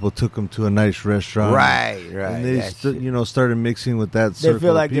those people took them to a nice restaurant. Right. And they, started mixing with that circle. They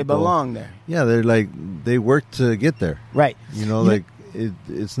feel like of people. they belong there. Yeah, they're like, they work to get there. Right. You know, like,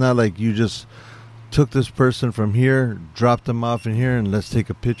 it's not like you just took this person from here, dropped them off in here, and let's take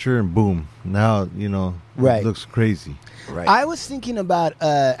a picture, and boom. Now, you know, right. It looks crazy. Right. I was thinking about,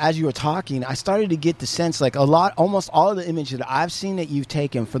 as you were talking, I started to get the sense, like almost all of the images that I've seen that you've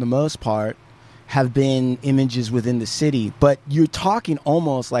taken, for the most part, have been images within the city, but you're talking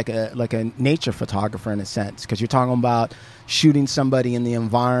almost like a nature photographer in a sense, because you're talking about shooting somebody in the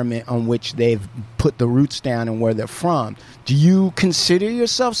environment on which they've put the roots down and where they're from. Do you consider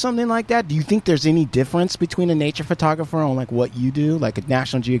yourself something like that? Do you think there's any difference between a nature photographer and like what you do, like a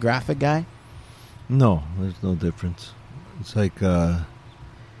National Geographic guy? No, there's no difference. It's like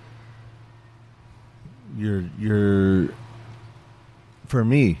you're for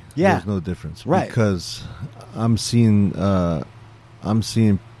me. Yeah. There's no difference, Right? Because I'm seeing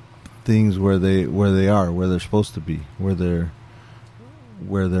things where they're supposed to be, where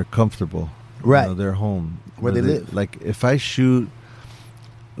they're comfortable, Right? You know, they're home, Where they live. Like if I shoot,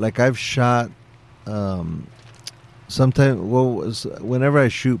 like I've shot. Sometimes, whenever I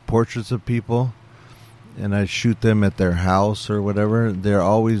shoot portraits of people, and I shoot them at their house or whatever, they're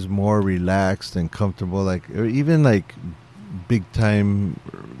always more relaxed and comfortable. Like, or even like big time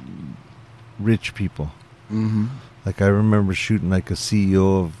rich people. Mm-hmm. Like I remember shooting like a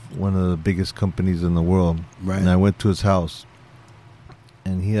CEO of one of the biggest companies in the world, Right? And I went to his house,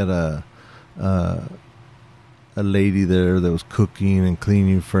 and he had a lady there that was cooking and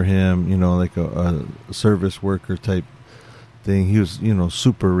cleaning for him, you know, like a service worker type thing. He was, you know,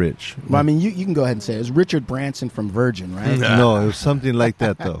 super rich. Well, I mean, you can go ahead and say it was Richard Branson from Virgin, right? No, it was something like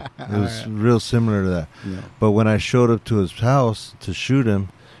that, though. It was real similar to that. Yeah. But when I showed up to his house to shoot him,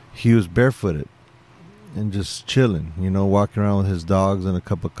 he was barefooted and just chilling, you know, walking around with his dogs and a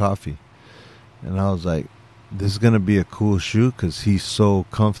cup of coffee. And I was like, this is going to be a cool shoot because he's so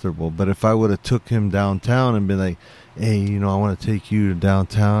comfortable. But if I would have took him downtown and been like, hey, you know, I want to take you to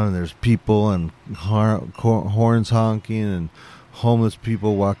downtown and there's people and horns honking and homeless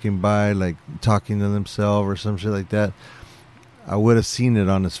people walking by, like talking to themselves or some shit like that, I would have seen it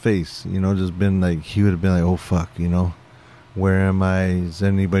on his face, you know, just been like, he would have been like, oh, fuck, you know, where am I? Is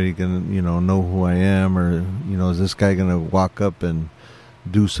anybody going to, you know who I am? Or, you know, is this guy going to walk up and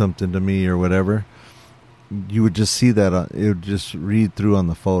do something to me or whatever? You would just see that it would just read through on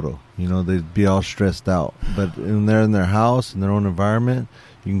the photo. You know, they'd be all stressed out. But when they're in their house, in their own environment,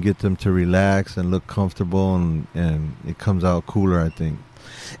 you can get them to relax and look comfortable, and it comes out cooler, I think.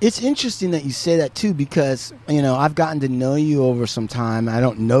 It's interesting that you say that, too, because, you know, I've gotten to know you over some time. I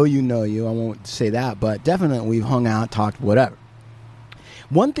don't know you. I won't say that. But definitely we've hung out, talked, whatever.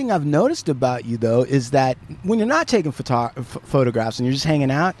 One thing I've noticed about you, though, is that when you're not taking photographs and you're just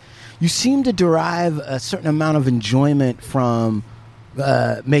hanging out, you seem to derive a certain amount of enjoyment from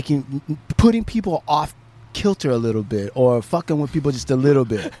putting people off kilter a little bit or fucking with people just a little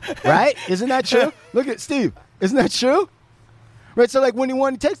bit, right? Isn't that true? Look at Steve. Isn't that true? Right. So, like when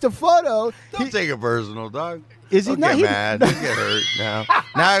he takes the photo, Don't take it personal, dog. Is he Don't not? get mad. Don't get hurt now.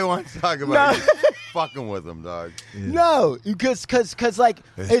 Now he wants to talk about you fucking with him, dog. Yeah. No, because like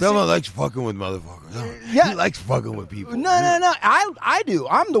Estevan likes fucking with motherfuckers. No, Yeah. he likes fucking with people. No. I do.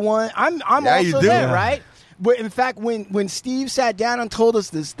 I'm the one. I'm Yeah, you also do. there, Yeah. right? But in fact, when Steve sat down and told us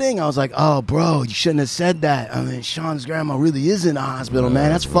this thing, I was like, "Oh, bro, you shouldn't have said that. I mean, Sean's grandma really is in the hospital,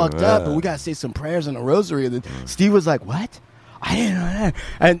 man. That's fucked up. But we gotta say some prayers in the rosary." And then Steve was like, "What? I didn't know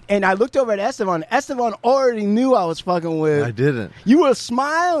that." And I looked over at Estevan. Estevan already knew I was fucking with. I didn't. You were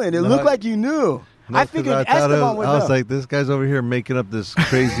smiling. It looked like you knew. No, I figured Estevan would know. I was like, this guy's over here making up this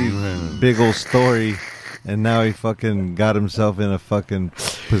crazy big old story, and now he fucking got himself in a fucking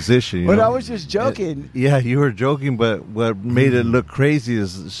position. But I was just joking. Yeah, you were joking, but what made it look crazy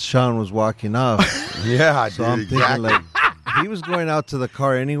is Sean was walking off. Yeah, So I'm thinking like he was going out to the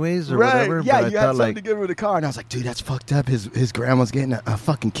car anyways or Right. whatever. Yeah, but you I had thought something like to give her the car. And I was like, dude, that's fucked up. His grandma's getting a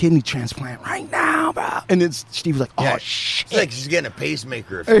fucking kidney transplant right now, bro. And then Steve was like, oh, Yeah. shit. It's like she's getting a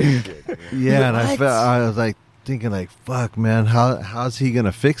pacemaker. Or some shit. yeah, and What? I was like thinking like, fuck, man, how's he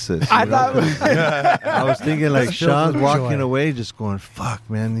gonna fix this? I You know? thought I was thinking like It's filled Sean's with walking joy. away, just going, "Fuck,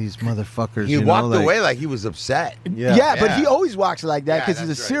 man, these motherfuckers." He you know, walked like- away like he was upset. yeah, but Yeah. he always walks like that Yeah, because he's a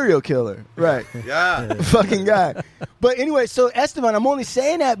that's right. serial killer. Right. Yeah. Fucking guy. But anyway, so Estevan, I'm only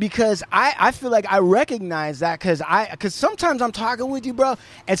saying that because I feel like I recognize that because sometimes I'm talking with you, bro,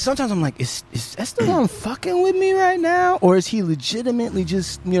 and sometimes I'm like, is Estevan fucking with me right now? Or is he legitimately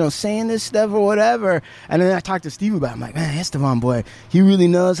just, saying this stuff or whatever? And then I talk to Steve about it. I'm like, man, Estevan, boy, he really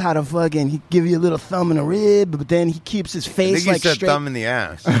knows how to fucking, he give you a little thumb in the rib, but then he keeps his I face think he like said straight. thumb in the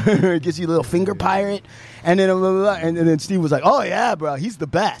ass. Gives you a little finger pirate, and then blah, blah, blah. And then Steve was like, "Oh yeah, bro, he's the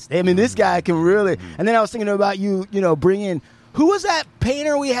best. I mean, this guy can really." And then I was thinking about you, bringing who was that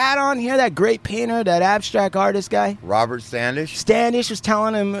painter we had on here? That great painter, that abstract artist guy. Robert Standish. Standish was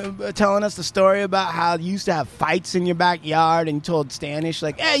telling us the story about how you used to have fights in your backyard, and you told Standish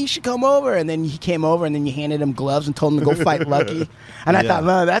like, "Hey, you should come over." And then he came over, and then you handed him gloves and told him to go fight Lucky. And I thought,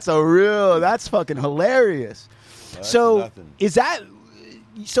 man, that's fucking hilarious. So nothing. is that?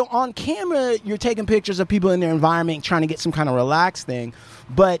 So on camera, you're taking pictures of people in their environment, trying to get some kind of relaxed thing.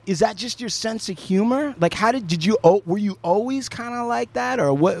 But is that just your sense of humor? Like, were you always kind of like that,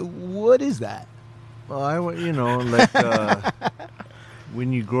 or what? What is that? Well,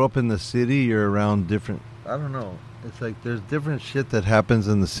 when you grow up in the city, you're around different. I don't know. It's like there's different shit that happens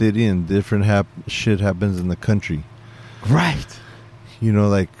in the city and different shit happens in the country. Right. You know,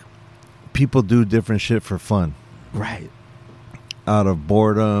 like people do different shit for fun. Right. Out of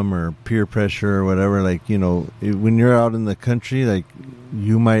boredom or peer pressure or whatever. Like, you know, when you're out in the country, like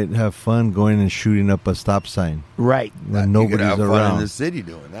you might have fun going and shooting up a stop sign. Right. When nobody's you could have around. fun in the city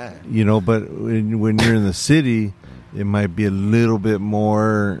doing that. You know, but when you're in the city, it might be a little bit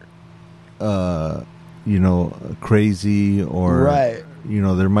more, you know, crazy or, right. You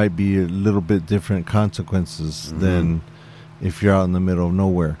know, there might be a little bit different consequences than if you're out in the middle of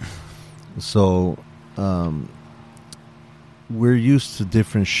nowhere. So, we're used to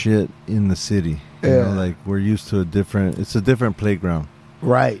different shit in the city. You know, like we're used to it's a different playground.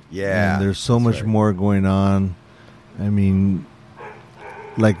 Right. Yeah. And there's so much more going on. I mean,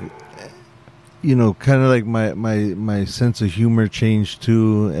 like, you know, kind of like my sense of humor changed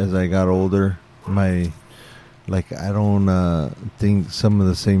too as I got older. I don't think some of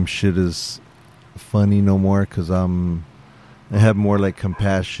the same shit is funny no more because I have more like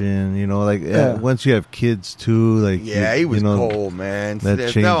compassion, you know, like once you have kids too, like he was cold, man.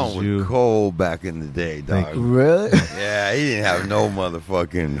 That changes was you. Cold back in the day, dog. Like, really? Yeah, he didn't have no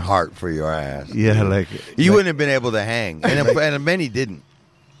motherfucking heart for your ass. Yeah, dude. like you wouldn't have been able to hang, and many didn't.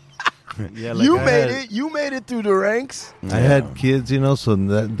 Yeah, like You made it through the ranks. I had kids, you know, so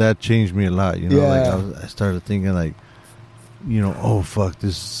that changed me a lot. You know, like I started thinking like, you know, oh fuck,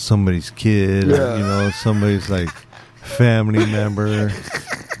 this is somebody's kid. Yeah. You know, somebody's like family member.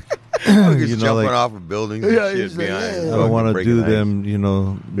 You know, jumping off of buildings and shit behind. I don't want to do them, you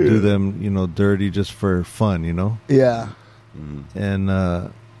know, dirty just for fun, you know. Yeah.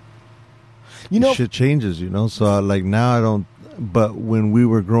 And you know, shit changes, you know. So like now I don't. But when we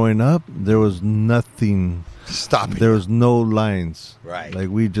were growing up, there was nothing stopping. There was no lines. Right. Like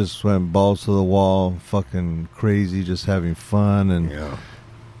we just went balls to the wall, fucking crazy, just having fun,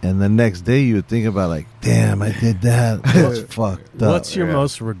 and the next day you would think about like, damn, I did that. That's fucked up. What's your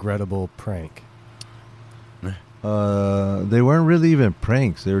most regrettable prank? They weren't really even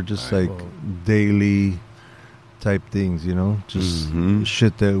pranks. They were just like daily type things, you know, just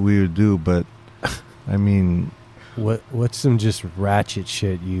shit that we would do. But I mean. What's some just ratchet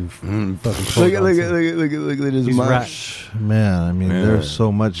shit you've fucking pulled look at this much. Man, I mean, there's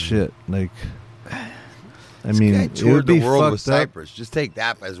so much shit. Like, I mean, it would be the world with Cypress. Just take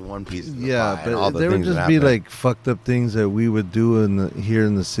that as one piece of the pie. But all the there would things just be like fucked up things that we would do here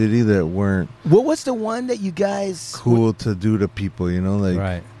in the city that weren't. What was the one that you guys cool to do to people? You know, like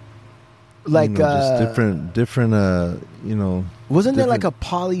right. Like you know, just different. You know, wasn't there like a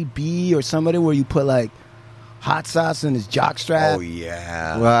Polly B or somebody where you put like hot sauce in his jockstrap? Oh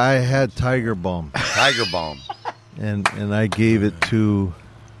yeah. Well, I had Tiger Balm. Tiger Balm. And I gave it to.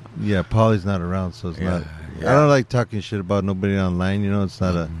 Yeah, Polly's not around, so it's not. I don't like talking shit about nobody online. You know, it's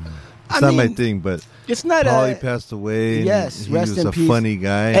not not my thing. But it's not. Polly passed away. Yes, he rest was in a peace. funny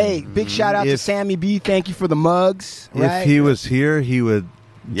guy. Hey, big shout out to Sammy B. Thank you for the mugs. Right? If he was here, he would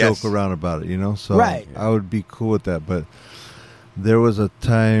joke around about it. You know, so I would be cool with that. But there was a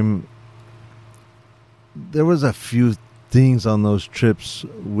time. There was a few things on those trips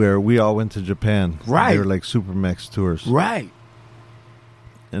where we all went to Japan. Right. They were like Supermax tours. Right.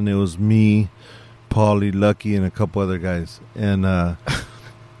 And it was me, Paulie, Lucky, and a couple other guys. And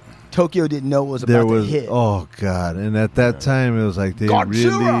Tokyo didn't know it was about to hit. Oh God! And at that time, it was like they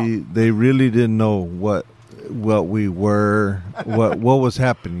really didn't know what we were, what was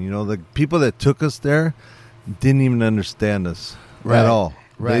happening. You know, the people that took us there didn't even understand us at all.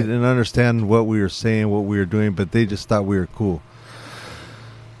 Right. They didn't understand what we were saying, what we were doing, but they just thought we were cool.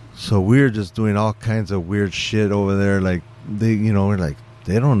 So we were just doing all kinds of weird shit over there. Like we're like,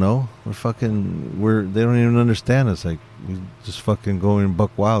 they don't know. They don't even understand us. Like we just fucking going buck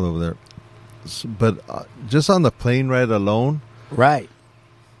wild over there. But just on the plane ride alone, right?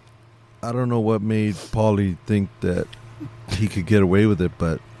 I don't know what made Paulie think that he could get away with it,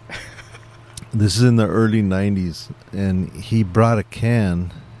 but. This is in the early 90s, and he brought a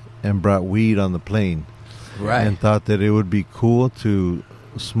can and brought weed on the plane. Right. And thought that it would be cool to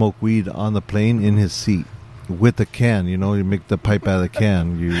smoke weed on the plane in his seat with the can. You know, you make the pipe out of the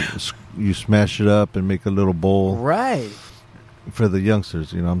can. You smash it up and make a little bowl. Right. For the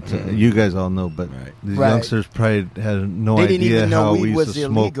youngsters, you know, you guys all know, but the youngsters probably had no idea how we used to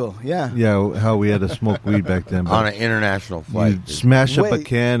smoke. Illegal. Yeah, how we had to smoke weed back then. On an international flight, you smash up a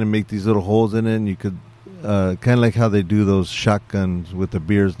can and make these little holes in it, and you could kind of like how they do those shotguns with the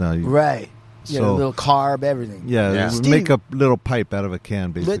beers now. Right. So, a little carb, everything. Yeah. Steve, make a little pipe out of a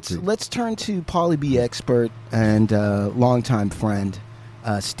can, basically. Let's turn to Paulie B expert and longtime friend.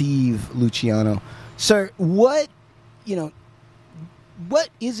 Steve Luciano. Sir, what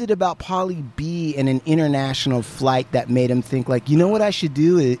is it about Pauly B and an international flight that made him think, like, you know what I should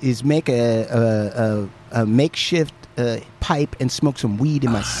do is make a makeshift pipe and smoke some weed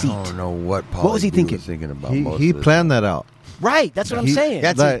in my seat? I don't know what Pauly was he B thinking? was thinking about. He planned that out. Right, that's what I'm saying.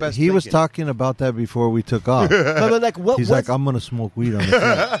 That's his best he was thinking. talking about that before we took off. but like, what? He's like, I'm gonna smoke weed on the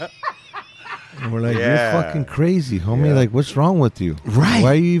flight. And we're like, Yeah. you're fucking crazy, homie. Like, what's wrong with you? Right.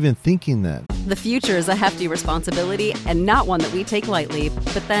 Why are you even thinking that? The future is a hefty responsibility and not one that we take lightly.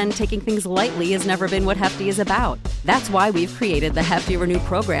 But then taking things lightly has never been what Hefty is about. That's why we've created the Hefty Renew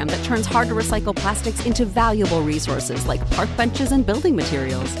program that turns hard-to-recycle plastics into valuable resources like park benches and building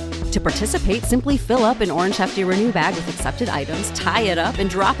materials. To participate, simply fill up an orange Hefty Renew bag with accepted items, tie it up, and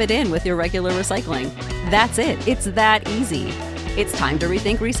drop it in with your regular recycling. That's it. It's that easy. It's time to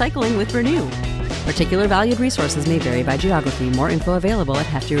rethink recycling with Renew. Particular valued resources may vary by geography. More info available at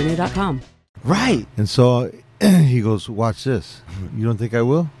heftyrenew.com. Right. And so he goes, watch this. You don't think I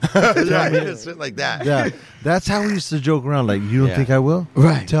will? Shit like that. Yeah. That's how we used to joke around. Like, you don't Yeah. think I will?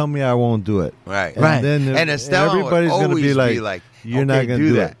 Right. Tell me I won't do it. Right. And then And Estevan everybody's would going to be always like, you're not okay, going to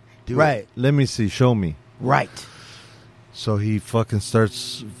do that. it. Do Right. it. Let me see. Show me. Right. So he fucking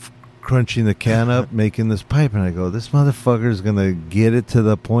starts crunching the can up, making this pipe. And I go, this motherfucker is going to get it to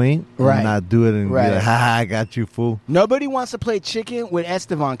the point Right. and not do it and Right. be like, ha, I got you, fool. Nobody wants to play chicken with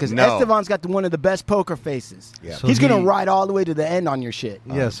Estevan because No. Estevan's got one of the best poker faces. Yeah. So He's going he- to ride all the way to the end on your shit.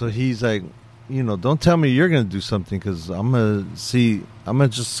 Yeah, so he's like, don't tell me you're going to do something because I'm going to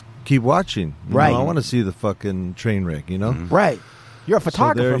just keep watching. You Right. know, I want to see the fucking train wreck, you know? Right. You're a So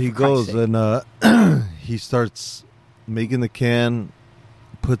photographer. there he for Christ's goes, sake. and he starts making the can,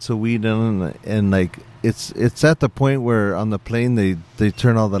 puts a weed in, and like it's at the point where on the plane they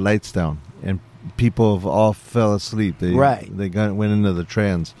turn all the lights down, and people have all fell asleep. They went into the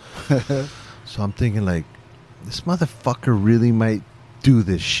trance. So I'm thinking like, this motherfucker really might do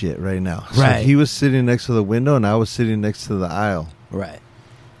this shit right now. Right. So he was sitting next to the window, and I was sitting next to the aisle. Right.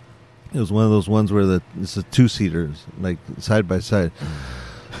 It was one of those ones where it's a two-seater, like side by side.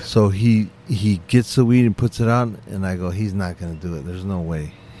 So he gets the weed and puts it on, and I go, he's not going to do it. There's no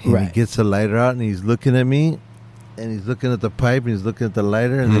way. And Right. he gets the lighter out, and he's looking at me, and he's looking at the pipe, and he's looking at the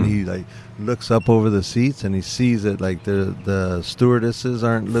lighter, and then he like looks up over the seats, and he sees that like the stewardesses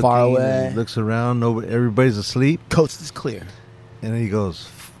aren't looking. Far and away. he looks around, everybody's asleep, Coast is clear. and he goes.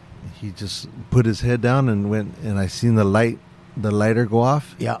 He just put his head down and went, and I seen the lighter go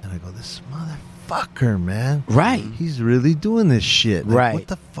off. Yeah. And I go, this motherfucker, man. Right. He's really doing this shit. Like, Right. What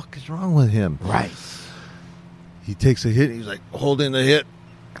the fuck is wrong with him? Right. He takes a hit. He's like holding the hit.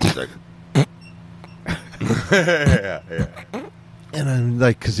 He's like, and I'm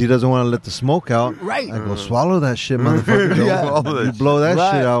like, because he doesn't want to let the smoke out. Right. I go, swallow that shit, motherfucker. Don't Yeah. swallow that. You blow that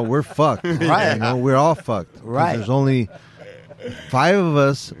Right. shit out, we're fucked. Right. You know, we're all fucked. 'Cause Right. There's only 5 of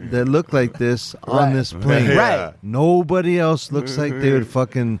us that look like this on Right. this plane. Right. Nobody else looks like they would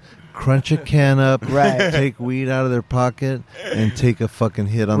fucking crunch a can up, Right. take weed out of their pocket, and take a fucking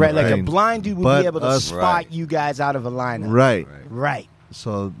hit on Right. the Like plane. a blind dude would But be able to us- spot Right. you guys out of a lineup. Right. Right.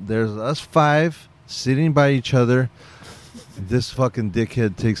 So there's us 5 sitting by each other. This fucking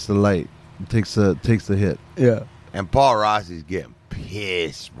dickhead takes the light, takes the hit. Yeah. And Paul Rossi's getting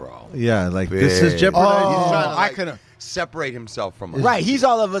pissed, bro. Yeah, like this is Pissed. jeopardizing. He's trying to I like, could've- separate himself from us. Right. He's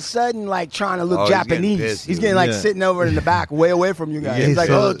all of a sudden like trying to look Oh, he's getting Japanese. pissed. He's getting like Yeah. sitting over in the back, way away from you guys. Yeah, He's like,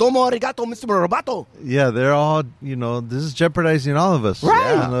 so- oh, tomo arigato, Mr. Roboto. Yeah, they're all, this is jeopardizing all of us.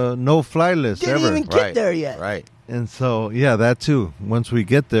 Right. On the no-fly list Didn't ever. even get Right. there yet. Right. And so, yeah, that too. Once we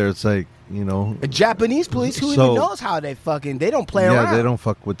get there, it's like, The Japanese police, who So- even knows how they don't play yeah, around. they don't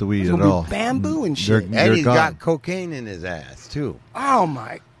fuck with the weed There's at gonna be all. bamboo and They're- shit. And they're he's gone. got cocaine in his ass, too. Oh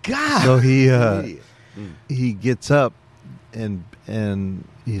my god. So Idiot. he gets up and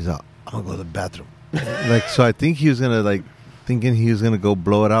he's like, I'm gonna go to the bathroom. Like, so I think he was gonna thinking he was gonna go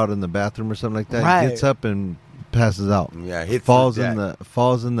blow it out in the bathroom or something like that. Right. He gets up and passes out. Yeah, hit falls the in deck.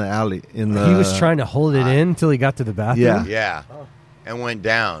 the alley in the. he was trying to hold it in until he got to the bathroom. Yeah. Yeah. And went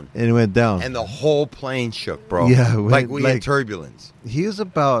down. and it went down. And the whole plane shook, bro. Yeah, like we had like- turbulence. he was a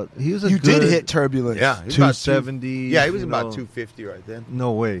you good did hit turbulence. Yeah. He was about 270. Yeah, he was you about know. 250 right then.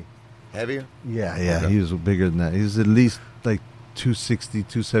 No way. Heavier? Yeah, Okay. he was bigger than that. He was at least like 260, Hey,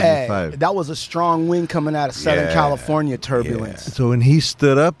 275. that was a strong wind coming out of Southern Yeah. California turbulence. So when he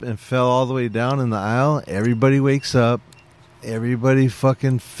stood up and fell all the way down in the aisle, everybody wakes up. everybody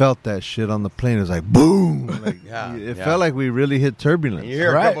fucking felt that shit on the plane. It was like boom. Like, it felt like we really hit turbulence. And you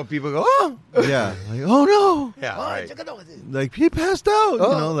hear a couple of people go, oh. Yeah. Like, oh no. Yeah, right. Like he passed out. You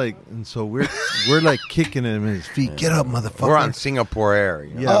know, like, and so we're like kicking him in his feet. Get up, motherfucker. We're on Singapore Air.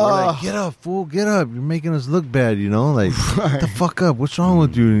 You know? Yeah, we're like, get up, fool, get up. You're making us look bad, you know? Like, get the fuck up. What's wrong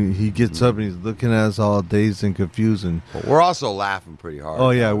with you? And he gets up and he's looking at us all dazed and confused. And but we're also laughing pretty hard. Oh,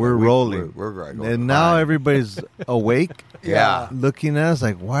 yeah, we're rolling. We're and now everybody's awake. Yeah. Looking at us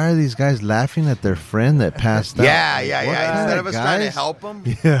like, why are these guys laughing at their friend that passed out? Yeah. Instead of us trying to help them,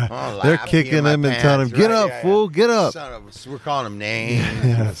 they're kicking him and telling him, get up, fool, get up. We're calling him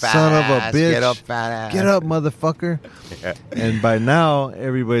names. Son of a bitch. Get up, fat ass. Get up, motherfucker. And by now,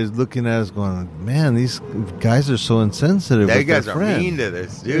 everybody's looking at us going, man, these guys are so insensitive. They guys their are friend. mean to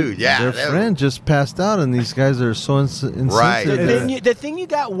this dude. Yeah. Their friend just passed out, and these guys are so insensitive. Right. The thing you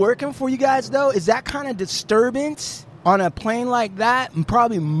got working for you guys, though, is that kind of disturbance on a plane like that. And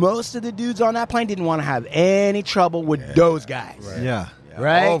probably most of the dudes on that plane didn't want to have any trouble with those guys. Right. Yeah.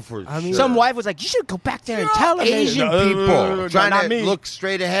 Right? Oh, for sure. Some wife was like, you should go back there and tell them. Asian people trying to look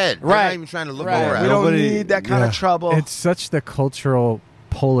straight ahead. They're not even trying to look over at We don't need that kind of trouble. It's such the cultural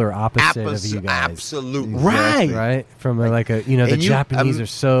polar opposite of you guys. Absolutely. Right? From the Japanese are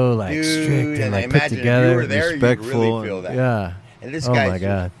so strict and put together. If you were there, respectful. You really feel that. Yeah. And this oh guy's my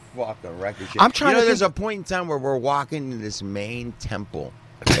God. fucking record shit. I'm trying to there's a point in time where we're walking in this main temple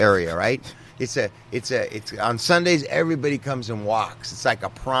area, right? It's on Sundays. Everybody comes and walks. It's like a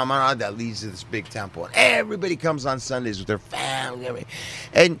promenade that leads to this big temple, and everybody comes on Sundays with their family.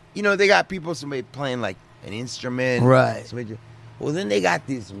 And they got somebody playing like an instrument, right? Well, then they got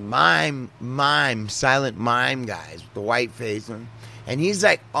these silent mime guys with the white face, and he's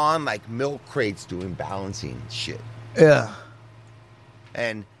like on like milk crates doing balancing shit. Yeah.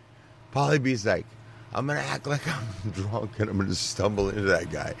 And Pauly B's like, I'm going to act like I'm drunk and I'm going to stumble into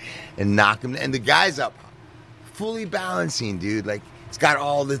that guy and knock him. And the guy's up fully balancing, dude. Like, it's got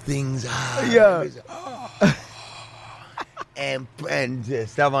all the things. Yeah. Like, and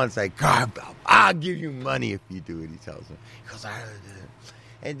Estevan's like, God, I'll give you money if you do it, he tells him. He goes, I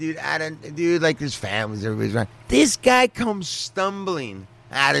don't do it. And dude, like his family's, everybody's around. This guy comes stumbling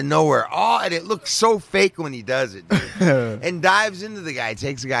out of nowhere. And it looks so fake when he does it, dude. And dives into the guy,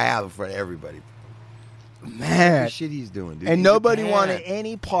 takes the guy out in front of everybody. Man, shit he's doing, dude. And nobody wanted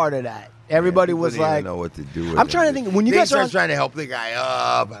any part of that. Everybody was like, didn't know what to do with I'm trying to think when you guys are trying to help the guy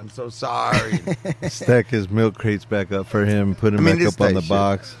up. I'm so sorry. Stack his milk crates back up for him. Put him back up on the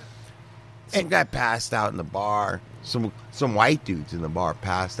box. Some guy passed out in the bar. Some white dudes in the bar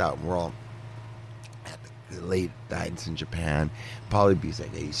passed out, and we're all at the late nights in Japan. Pauly B's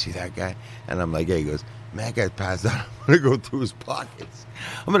like, hey, you see that guy? And I'm like, hey, he goes, man, that guy's passed out. I'm gonna go through his pockets.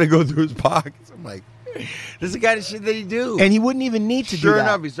 I'm like, this is the kind of shit that he do. And he wouldn't even need to do that. Sure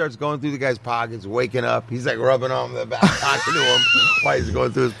enough, he starts going through the guy's pockets, waking up. He's like rubbing on the back, talking to him while he's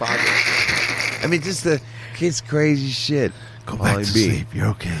going through his pockets. I mean, just the kid's crazy shit. Go back to sleep. You're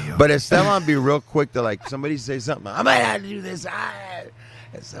okay. But Estevan be real quick to like, somebody say something. I might have to do this.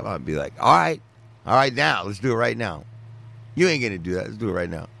 Estevan be like, all right now. Let's do it right now. You ain't going to do that. Let's do it right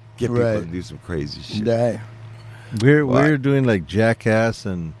now. Get people to do some crazy shit. Right. We're doing like Jackass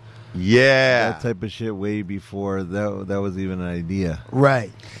and that type of shit way before that was even an idea.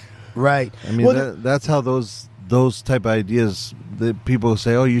 Right. I mean, that's how those type of ideas that people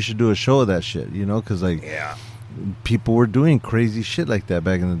say, oh, you should do a show of that shit, because like people were doing crazy shit like that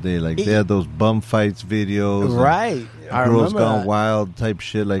back in the day. Like they had those bum fights videos, right? Girls Gone Wild type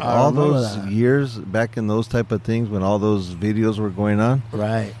shit. Like all those years back in those type of things when all those videos were going on,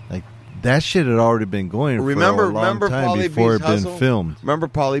 right? Like that shit had already been going for a long time Pauly before it B's been filmed. Remember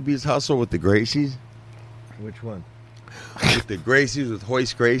Pauly B's hustle with the Gracies? Which one? With the Gracies, with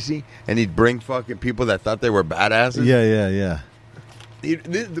Hoist Gracie, and he'd bring fucking people that thought they were badasses. Yeah.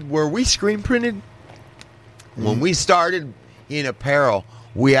 Where we screen printed, when we started in apparel,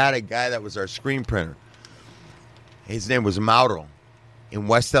 we had a guy that was our screen printer. His name was Mauro in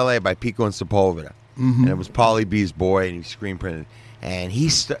West LA by Pico and Sepulveda. And it was Pauly B's boy, and he screen printed. And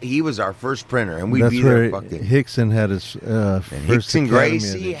he was our first printer, and we'd be there fucking. Hickson had his first Hicks and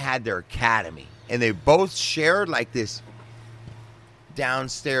Gracie had their academy, and they both shared like this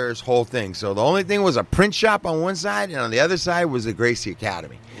downstairs whole thing. So the only thing was a print shop on one side, and on the other side was the Gracie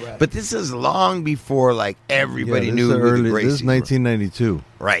Academy. Right. But this is long before like everybody knew who the Gracies This is 1992. were.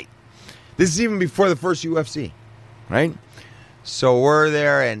 Right. This is even before the first UFC. Right. So we're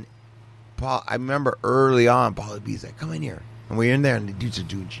there, and I remember early on, Pauly B's like, "Come in here." And we're in there, and the dudes are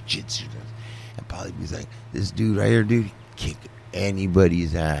doing jiu-jitsu. And Pauly B's like, this dude right here, dude, kick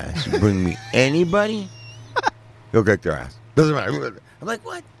anybody's ass. You bring me anybody, he'll kick their ass. Doesn't matter. I'm like,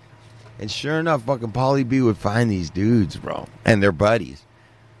 what? And sure enough, fucking Pauly B would find these dudes, bro, and their buddies.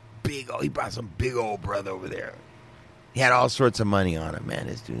 He brought some big old brother over there. He had all sorts of money on him, man.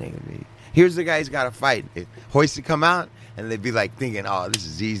 This dude, here's the guy who's got to fight. Hoist would come out, and they'd be like thinking, oh, this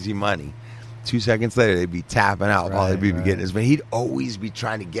is easy money. 2 seconds later, they'd be tapping out. All they'd be getting is, but he'd always be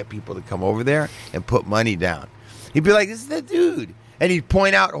trying to get people to come over there and put money down. He'd be like, this is the dude. And he'd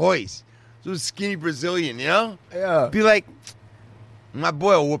point out Hoist. So skinny Brazilian, you know? Yeah. Be like, my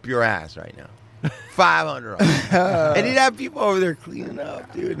boy will whoop your ass right now. 500 on him. And he'd have people over there cleaning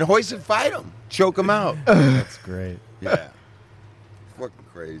up, dude. And Hoist would fight him, choke him out. That's great. Yeah. Fucking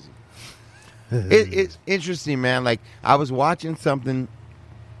crazy. It's interesting, man. Like, I was watching something,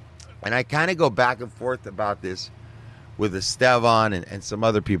 and I kind of go back and forth about this with Estevan and some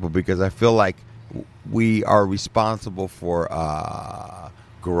other people, because I feel like we are responsible for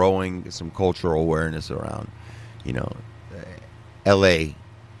growing some cultural awareness around, L.A.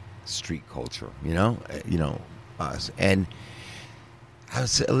 street culture, us. And I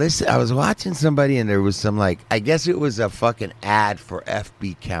was watching somebody, and there was some, like, I guess it was a fucking ad for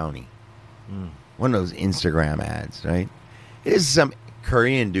FB County. One of those Instagram ads, right? It is some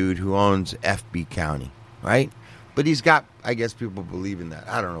Korean dude who owns FB County, right? But he's got, I guess people believe in that.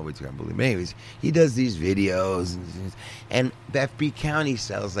 I don't know what he's going to believe. Anyways, he does these videos, and FB County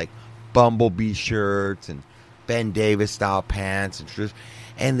sells, like, Bumblebee shirts and Ben Davis style pants and shirts.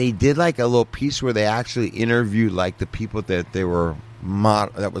 And they did, like, a little piece where they actually interviewed, like, the people that they were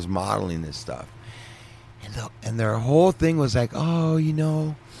that was modeling this stuff. And their whole thing was like, oh,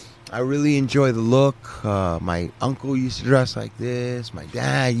 I really enjoy the look. My uncle used to dress like this. My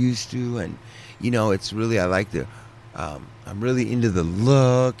dad used to. And, it's really, I like the, I'm really into the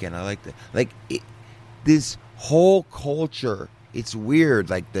look. And I like this whole culture, it's weird.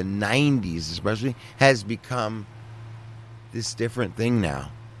 Like the 90s especially has become this different thing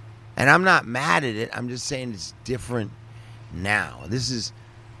now. And I'm not mad at it. I'm just saying it's different now. This is,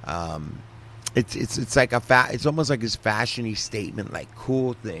 it's like it's almost like this fashiony statement, like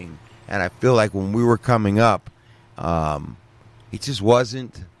cool thing. And I feel like when we were coming up, it just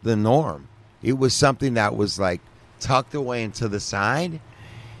wasn't the norm. It was something that was like tucked away into the side,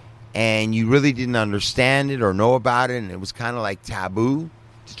 and you really didn't understand it or know about it, and it was kind of like taboo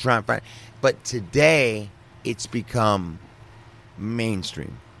to try and find. But today, it's become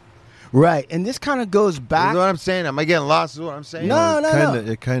mainstream. Right, and this kind of goes back. You know what I'm saying? Am I getting lost? Is what I'm saying? No.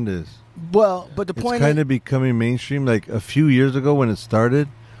 It kind of is. Well, but the point it's kind of becoming mainstream. Like a few years ago when it started,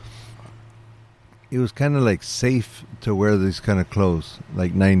 it was kind of like safe to wear these kind of clothes,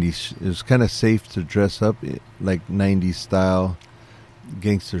 like 90s. It was kind of safe to dress up like 90s style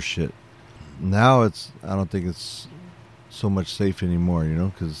gangster shit. Now I don't think it's so much safe anymore,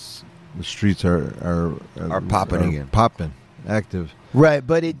 because the streets are popping again. Popping, active. Right,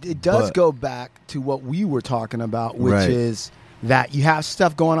 but it does go back to what we were talking about, which is that you have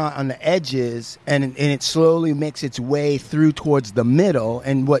stuff going on the edges, and it slowly makes its way through towards the middle.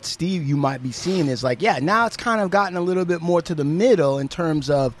 And what, Steve, you might be seeing is like, now it's kind of gotten a little bit more to the middle in terms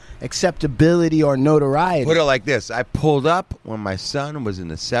of acceptability or notoriety. Put it like this. I pulled up when my son was in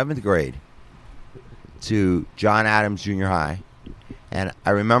the 7th grade to John Adams Junior High, and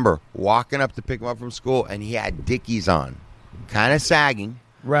I remember walking up to pick him up from school, and he had Dickies on, kind of sagging,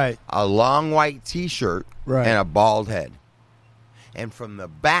 right, a long white T-shirt, right, and a bald head. And from the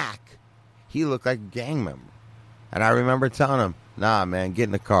back, he looked like a gang member. And I remember telling him, "Nah, man, get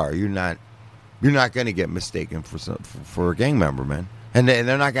in the car. You're not going to get mistaken for a gang member, man. And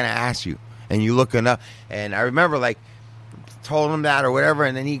they're not going to ask you. And you looking up." And I remember, like, told him that or whatever.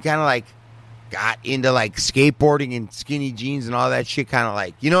 And then he kind of, like, got into, like, skateboarding and skinny jeans and all that shit, kind of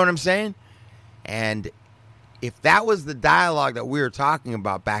like, you know what I'm saying? And if that was the dialogue that we were talking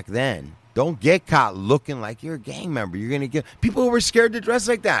about back then, don't get caught looking like you're a gang member. You're going to get... People were scared to dress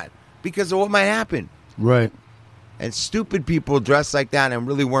like that because of what might happen. Right. And stupid people dressed like that and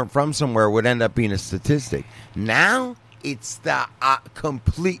really weren't from somewhere would end up being a statistic. Now, it's the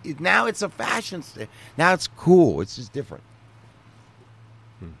complete... Now it's a fashion... Now it's cool. It's just different.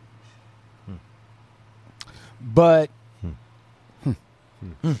 But...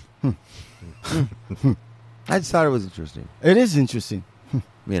 I just thought it was interesting. It is interesting.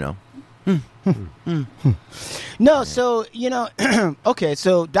 No, so, okay,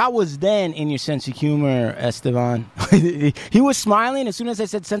 so that was then in your sense of humor, Estevan. He was smiling. As soon as I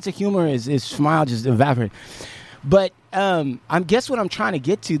said sense of humor, his smile just evaporated. But I guess what I'm trying to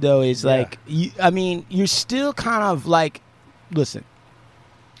get to, though, is like, you're still kind of like, listen,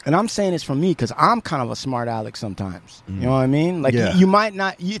 and I'm saying this from me because I'm kind of a smart aleck sometimes. You know what I mean? Like, you might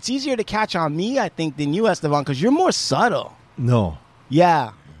not, it's easier to catch on me, I think, than you, Estevan, because you're more subtle. No.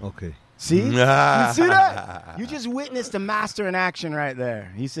 Yeah. Okay. See? You see that? You just witnessed a master in action right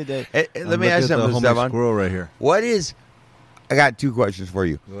there. He said that. Let me ask something, Estevan. Squirrel right here. What is... I got 2 questions for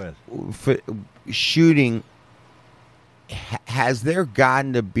you. Go ahead. For shooting, has there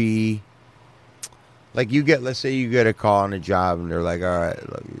gotten to be... Like let's say you get a call on a job and they're like, all right,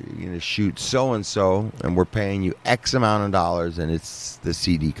 look, you're going to shoot so-and-so and we're paying you X amount of dollars and it's the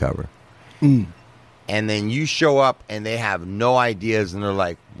CD cover. Mm. And then you show up and they have no ideas and they're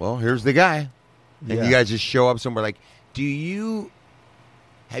like, well, here's the guy. And you guys just show up somewhere. Like, have you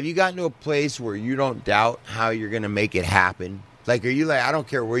gotten to a place where you don't doubt how you're going to make it happen? Like, are you like, I don't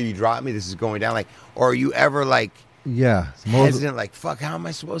care where you drop me, this is going down. Like, or are you ever like, hesitant, like, fuck, how am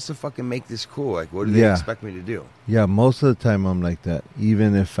I supposed to fucking make this cool? Like, what do they expect me to do? Yeah, most of the time I'm like that,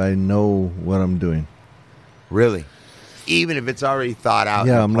 even if I know what I'm doing. Really? Even if it's already thought out?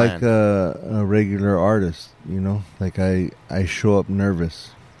 Yeah, I'm like a regular artist, you know? Like, I show up nervous.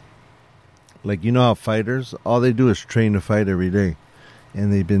 Like, you know how fighters, all they do is train to fight every day.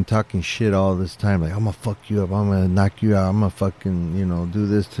 And they've been talking shit all this time. Like, I'm going to fuck you up. I'm going to knock you out. I'm going to fucking, do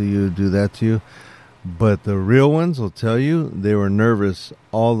this to you, do that to you. But the real ones will tell you they were nervous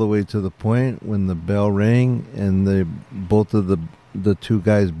all the way to the point when the bell rang and both of the 2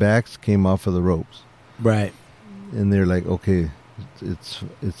 guys' backs came off of the ropes. Right. And they're like, okay,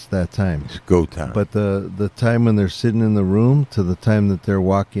 it's that time. It's go time. But the time when they're sitting in the room to the time that they're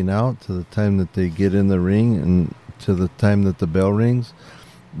walking out to the time that they get in the ring and to the time that the bell rings,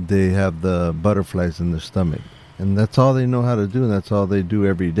 they have the butterflies in their stomach. And that's all they know how to do, and that's all they do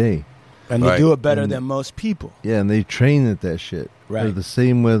every day. And they do it better than most people. Yeah, and they train at that shit. Right. They're the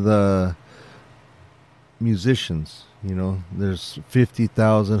same with musicians. There's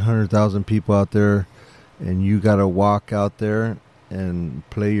 50,000, 100,000 people out there, and you got to walk out there and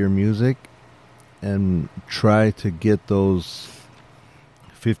play your music and try to get those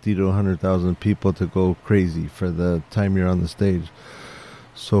 50 to 100,000 people to go crazy for the time you're on the stage.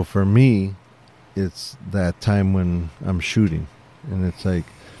 So for me, it's that time when I'm shooting, and it's like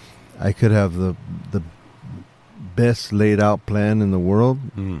I could have the best laid out plan in the world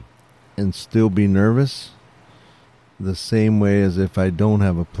and still be nervous, the same way as if I don't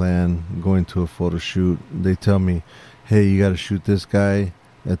have a plan going to a photo shoot. They tell me, hey, you got to shoot this guy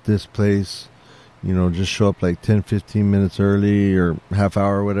at this place. Just show up like 10, 15 minutes early or half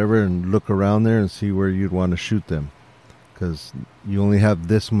hour or whatever and look around there and see where you'd want to shoot them, because you only have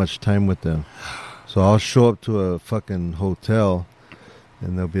this much time with them. So I'll show up to a fucking hotel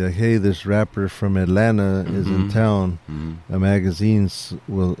and they'll be like, hey, this rapper from Atlanta is in town. A magazines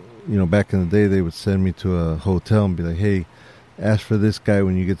will, back in the day, they would send me to a hotel and be like, hey, ask for this guy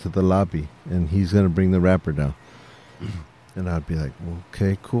when you get to the lobby, and he's going to bring the rapper down. And I'd be like,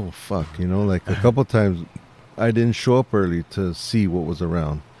 okay, cool, fuck. Like a couple times I didn't show up early to see what was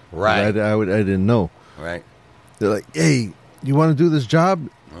around. Right. I didn't know. Right. They're like, hey, you want to do this job?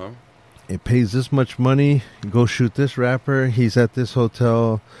 Uh-huh. It pays this much money. Go shoot this rapper. He's at this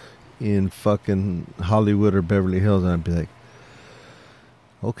hotel in fucking Hollywood or Beverly Hills. And I'd be like,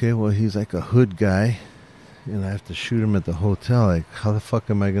 okay, well, he's like a hood guy, and I have to shoot him at the hotel. Like, how the fuck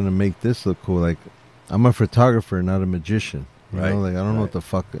am I going to make this look cool? Like, I'm a photographer, not a magician. Like, I don't know what the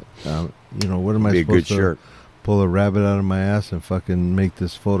fuck, what am I supposed to pull a rabbit out of my ass and fucking make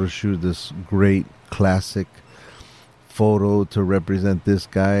this photo shoot, this great classic photo to represent this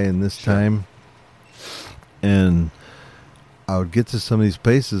guy in this time. And I would get to some of these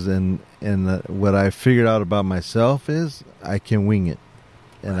places, and what I figured out about myself is I can wing it,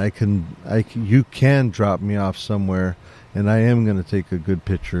 and you can drop me off somewhere, and I am going to take a good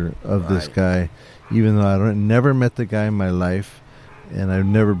picture of this guy, even though I never met the guy in my life, and I've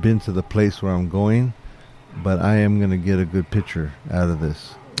never been to the place where I'm going, but I am going to get a good picture out of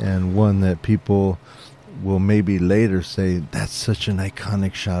this, and one that people will maybe later say, that's such an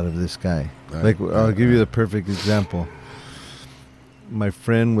iconic shot of this guy. I'll give you the perfect example. My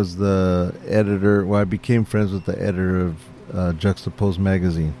friend was the editor. Well, I became friends with the editor of Juxtapoz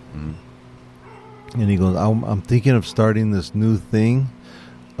magazine. And he goes, I'm thinking of starting this new thing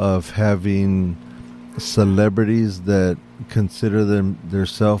of having celebrities that consider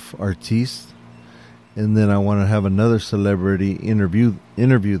themselves artistes, and then I want to have another celebrity interview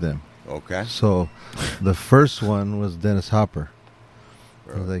them. Okay. So the first one was Dennis Hopper.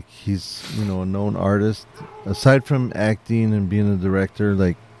 Really? Like, he's, a known artist. Aside from acting and being a director,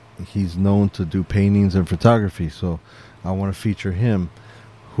 like, he's known to do paintings and photography. So I want to feature him.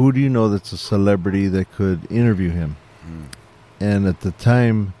 Who do you know that's a celebrity that could interview him? And at the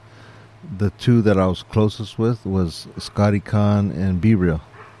time, the 2 that I was closest with was Scotty Khan and B Real.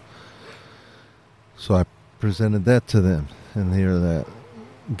 So I presented that to them. and hear that,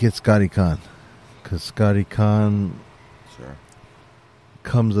 get Scotty Conn. Because Scotty Conn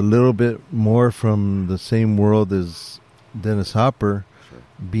comes a little bit more from the same world as Dennis Hopper,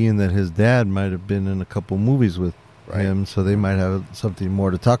 being that his dad might have been in a couple movies with him, so they might have something more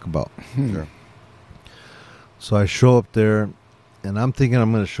to talk about. Sure. So I show up there, and I'm thinking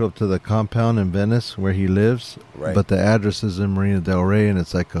I'm going to show up to the compound in Venice where he lives, but the address is in Marina del Rey, and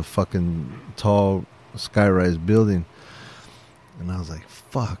it's like a fucking tall sky-rise building. And I was like,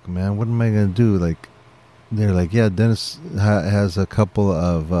 fuck, man, what am I going to do? Like, they're like, yeah, Dennis has a couple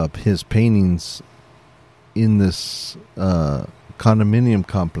of his paintings in this condominium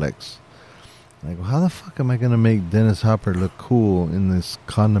complex. I go, how the fuck am I going to make Dennis Hopper look cool in this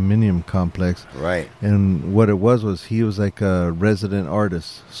condominium complex? Right. And what it was he was like a resident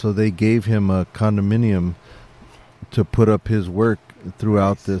artist. So they gave him a condominium to put up his work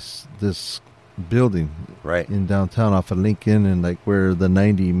throughout this building. Right. In downtown off of Lincoln and like where the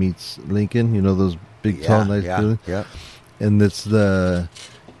 90 meets Lincoln. You know, those big, tall, nice buildings? Yeah. And it's the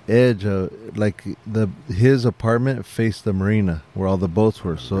edge of, like, his apartment faced the marina where all the boats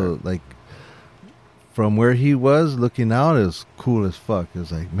were. So, like, from where he was looking out, it was cool as fuck. It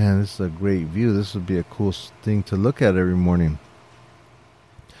was like, man, this is a great view. This would be a cool thing to look at every morning.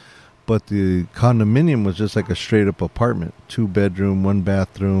 But the condominium was just like a straight up apartment. 2 bedroom, 1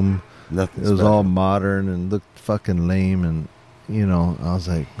 bathroom. Nothing. It was all modern and looked fucking lame. And, you know, I was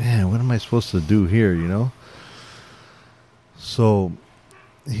like, man, what am I supposed to do here, you know? So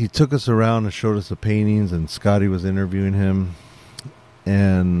he took us around and showed us the paintings, and Scotty was interviewing him.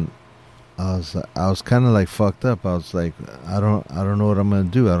 And I was kind of like fucked up. I was like, I don't know what I'm gonna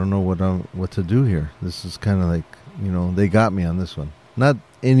do. I don't know what to do here. This is kind of like, you know, they got me on this one. Not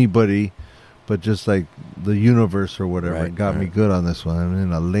anybody, but just like the universe or whatever got me good on this one. I'm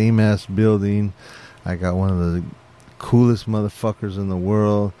in a lame ass building. I got one of the coolest motherfuckers in the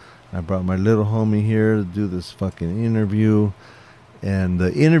world. I brought my little homie here to do this fucking interview, and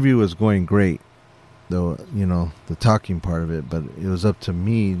the interview was going great, though, you know, the talking part of it. But it was up to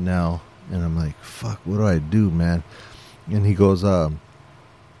me now. And I'm like, fuck, what do I do, man? And he goes,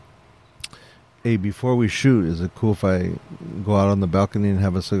 hey, before we shoot, is it cool if I go out on the balcony and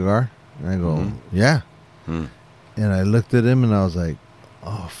have a cigar? And I go, yeah. And I looked at him and I was like,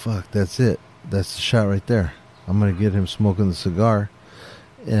 oh, fuck, that's it. That's the shot right there. I'm going to get him smoking the cigar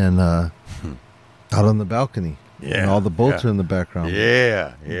and out on the balcony. Yeah. And all the boats are in the background.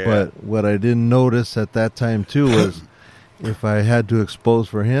 Yeah. But what I didn't notice at that time, too, was if I had to expose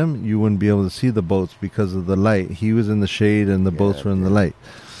for him, you wouldn't be able to see the boats because of the light. He was in the shade and the boats were in the light.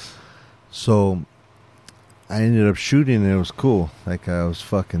 So I ended up shooting and it was cool. Like, I was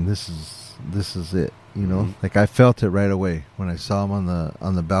fucking, this is it, you know? Like, I felt it right away when I saw him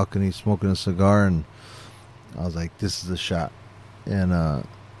on the balcony smoking a cigar, and I was like, this is a shot. And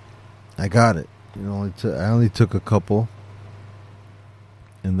I got it. You know, I only took a couple,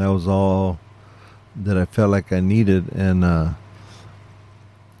 and that was all that I felt like I needed. And that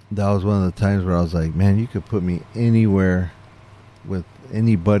was one of the times where I was like, man, you could put me anywhere with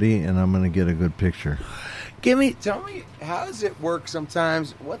anybody and I'm going to get a good picture. Tell me, how does it work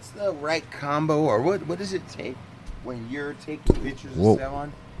sometimes? What's the right combo, or what does it take when you're taking pictures of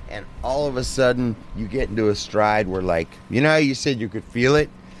someone and all of a sudden you get into a stride where, like, you know how you said you could feel it?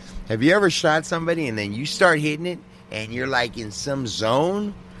 Have you ever shot somebody and then you start hitting it and you're like in some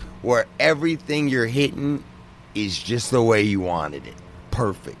zone where everything you're hitting is just the way you wanted it?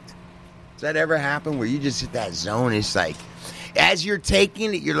 Perfect. Does that ever happen where you just hit that zone? It's like, as you're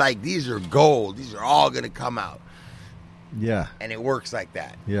taking it, you're like, these are gold. These are all going to come out. Yeah. And it works like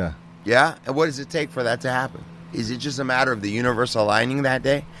that. Yeah. Yeah? And what does it take for that to happen? Is it just a matter of the universe aligning that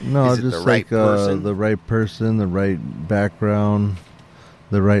day? No, is it just the right person? The right person, the right background,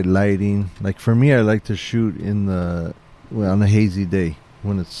 the right lighting. Like, for me, I like to shoot on a hazy day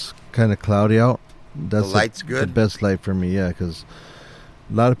when it's kind of cloudy out. That's the light's good? The best light for me, yeah, because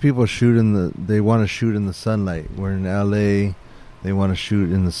a lot of people they want to shoot in the sunlight. We're in LA, they want to shoot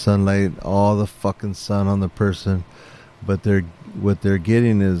in the sunlight, all the fucking sun on the person. But what they're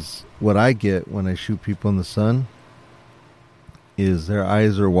getting is, what I get when I shoot people in the sun is their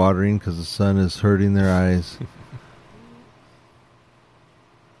eyes are watering because the sun is hurting their eyes.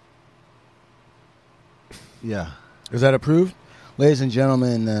 Yeah. Is that approved? Ladies and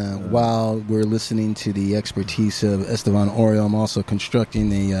gentlemen, while we're listening to the expertise of Estevan Oriol, I'm also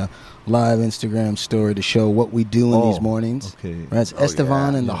constructing a live Instagram story to show what we do in these mornings. Okay. Right, it's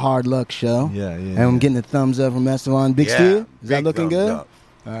Estevan and the Hard Luck Show. Yeah. And I'm getting a thumbs up from Estevan. Big Steve? Is that looking good? Up.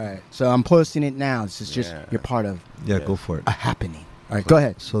 All right. So I'm posting it now. This is just, you're part of Go for it. a happening. All right, go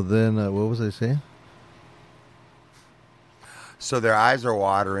ahead. So then, what was I saying? So their eyes are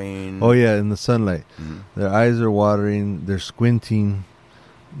watering. Oh yeah, in the sunlight, Mm-hmm. their eyes are watering. They're squinting.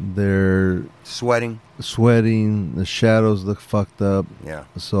 They're Sweating. The shadows look fucked up. Yeah.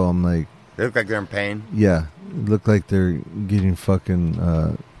 So I'm like, They look like they're in pain. yeah, look like they're getting fucking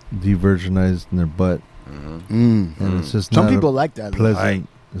de-virginized in their butt, and it's just Some not people a like that. pleasant. Right.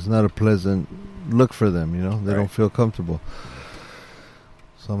 It's not a pleasant look for them. You know, they don't feel comfortable.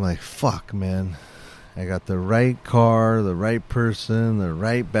 So I'm like, fuck, man. I got the right car, the right person, the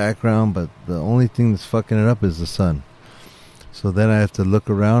right background, but the only thing that's fucking it up is the sun. So then I have to look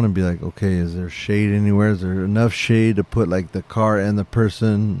around and be like, okay, is there shade anywhere? Is there enough shade to put like the car and the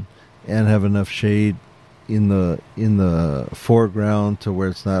person and have enough shade in the foreground to where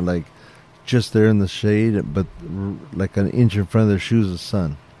it's not like just there in the shade, but like an inch in front of their shoes is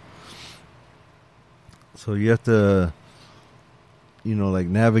sun. So you have to, you know, like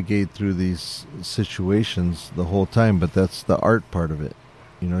navigate through these situations the whole time, but that's the art part of it.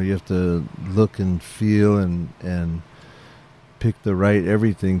 You know, you have to look and feel and pick the right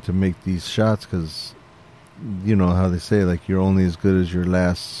everything to make these shots, because you know how they say, like, you're only as good as your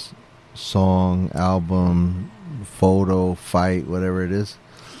last song, album, photo, fight, whatever it is.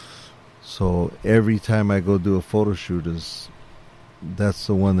 So every time I go do a photo shoot, that's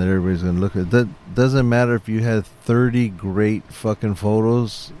the one that everybody's going to look at. That doesn't matter if you had 30 great fucking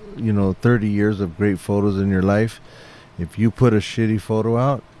photos, you know, 30 years of great photos in your life. If you put a shitty photo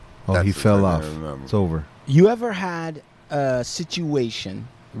out, That's he the fell thing I off. remember. It's over. You ever had a situation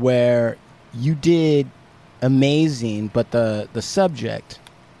where you did amazing, but the subject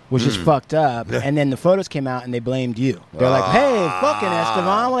was just fucked up, and then the photos came out and they blamed you? They're like, "Hey, fucking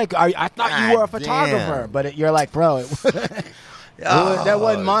Estevan, like, I thought you were a photographer," damn. but you're like, "Bro, that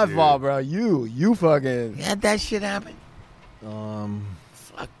wasn't my dude. fault, bro. You fucking." Had that shit happen?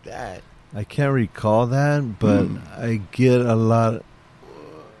 Fuck that. I can't recall that, but I get a lot.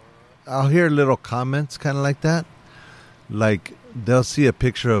 I'll hear little comments kind of like that. Like, they'll see a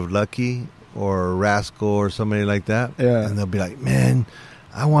picture of Lucky or Rascal or somebody like that. Yeah. And they'll be like, man,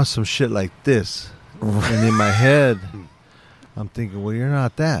 I want some shit like this. And in my head, I'm thinking, well, you're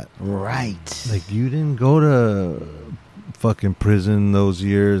not that. Right. Like, you didn't go to fucking prison those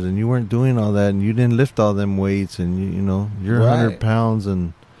years, and you weren't doing all that, and you didn't lift all them weights, and you know, you're Right. 100 pounds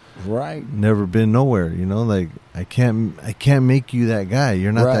and Right. never been nowhere, you know. Like, I can't make you that guy.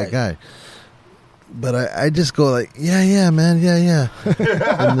 You're not that guy. But I just go like, yeah, man, yeah.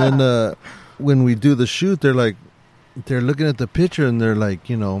 And then when we do the shoot, they're looking at the picture and they're like,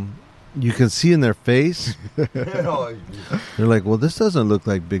 you know, you can see in their face. They're like, well, this doesn't look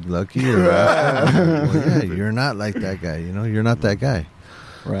like Big Lucky. Or well, yeah, you're not like that guy. You know, you're not that guy.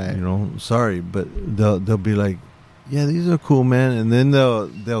 Right. You know, sorry, but they'll be like, yeah, these are cool, man. And then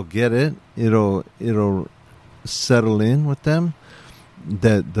they'll get it. It'll settle in with them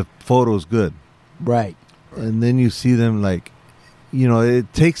that the photo's good. Right. And then you see them, like, you know,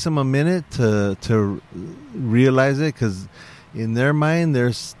 it takes them a minute to realize it, because in their mind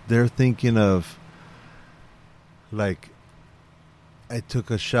they're thinking of, like, I took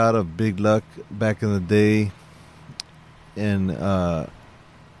a shot of Big Luck back in the day, and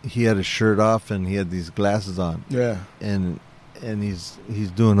he had his shirt off and he had these glasses on. Yeah. And he's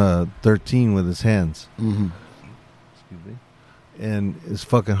doing a 13 with his hands. Mm-hmm. Excuse me. And his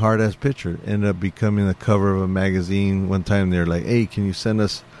fucking hard ass picture ended up becoming the cover of a magazine. One time they're like, hey, can you send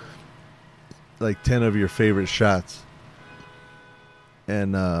us like 10 of your favorite shots?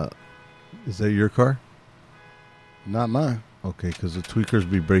 And is that your car? Not mine. Okay, because the tweakers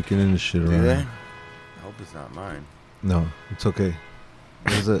be breaking into shit Do around. they? I hope it's not mine. No, it's okay.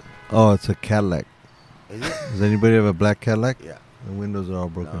 What is it? Oh, it's a Cadillac. Is it? Does anybody have a black Cadillac? Yeah. The windows are all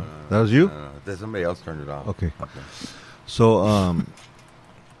broken. No. That was you? No. Somebody else turned it off. Okay. So,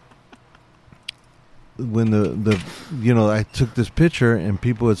 when the you know, I took this picture and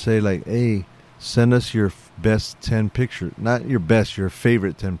people would say like, hey, send us your best 10 pictures. Not your best, your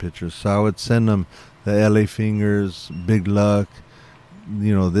favorite 10 pictures. So I would send them the LA Fingers, Big Luck,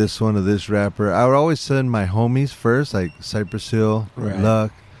 you know, this one of this rapper. I would always send my homies first, like Cypress Hill, Right.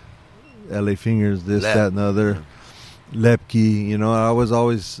 Luck, LA Fingers, this, Lep. that, and the other. Lepke, you know, I was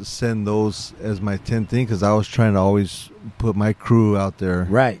always send those as my 10th thing, because I was trying to always put my crew out there,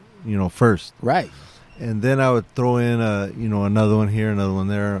 Right. you know, first. Right. And then I would throw in you know, another one here, another one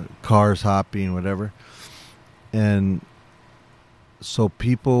there, cars hopping, whatever. And so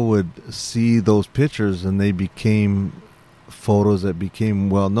people would see those pictures and they became photos that became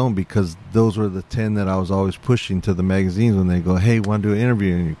well known, because those were the 10 that I was always pushing to the magazines when they go, hey, want to do an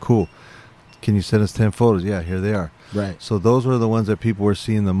interview? And you're cool. can you send us 10 photos? Yeah, here they are. Right. So those were the ones that people were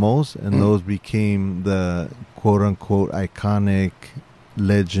seeing the most, and those became the quote-unquote iconic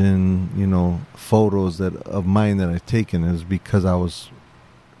legend, photos that of mine that I've taken. Is because I was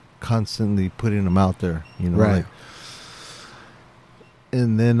constantly putting them out there, Right.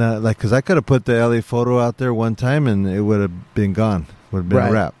 And then, because I could have put the LA photo out there one time and it would have been gone. Would have been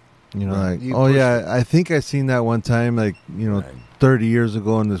a wrap. I think I seen that one time, 30 years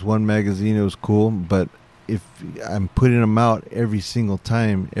ago in this one magazine. It was cool. But if I'm putting them out every single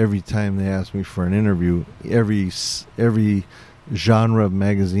time, every time they ask me for an interview, every genre of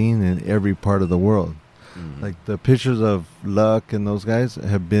magazine in every part of the world. Like the pictures of Luck and those guys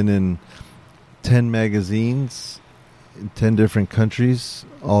have been in 10 magazines in 10 different countries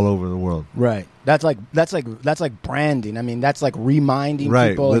all over the world. Right. That's like branding. I mean, that's like reminding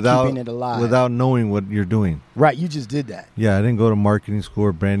people and keeping it alive without knowing what you're doing. Right. You just did that. Yeah, I didn't go to marketing school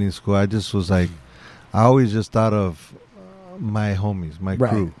or branding school. I just was like, I always just thought of my homies, my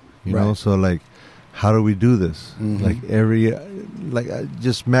crew. You know, so like, how do we do this?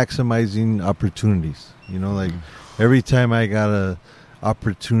 Just maximizing opportunities. Every time I got a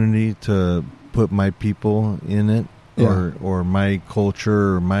opportunity to put my people in it. Or my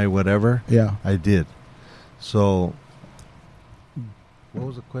culture or my whatever. Yeah. I did. So, what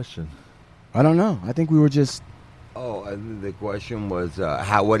was the question? I don't know. I think we were just... Oh, the question was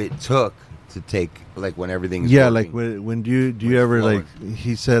what it took to take, like, when everything's working. Like when do you ever, like,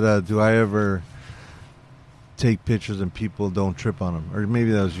 he said, do I ever take pictures and people don't trip on them? Or maybe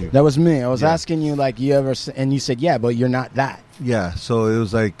that was you. That was me. I was asking you, like, you ever... And you said, yeah, but you're not that. Yeah, so it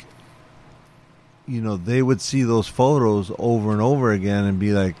was like... they would see those photos over and over again and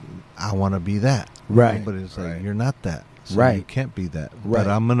be like, I want to be that. Right. But it's like, you're not that. So right. You can't be that. Right. But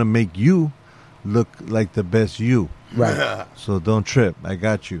I'm going to make you look like the best you. Right. So don't trip. I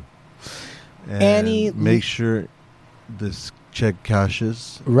got you. And make sure this check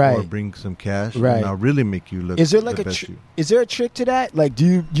cashes. Right. Or bring some cash. Right. And I'll really make you look Is there like the best you. Is there a trick to that? Like,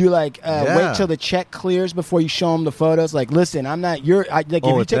 do you like wait till the check clears before you show them the photos? Like, listen, I'm not. If you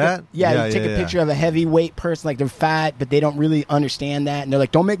take a picture of a heavyweight person, like they're fat, but they don't really understand that, and they're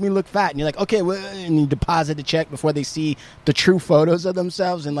like, "Don't make me look fat." And you're like, "Okay," and you deposit the check before they see the true photos of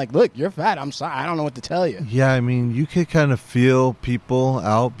themselves, and like, "Look, you're fat. I'm sorry. I don't know what to tell you." Yeah, I mean, you could kind of feel people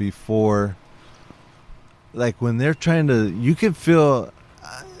out before, like when they're trying to. You can feel,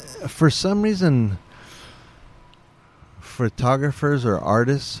 for some reason. Photographers or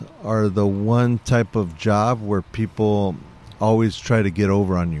artists are the one type of job where people always try to get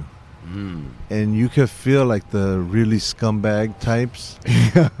over on you. And you could feel like the really scumbag types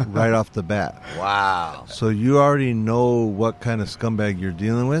right off the bat. Wow. So you already know what kind of scumbag you're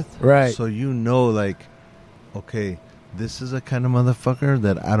dealing with. Right. So like, okay, this is a kind of motherfucker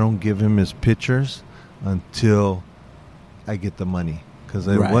that I don't give him his pictures until I get the money. Because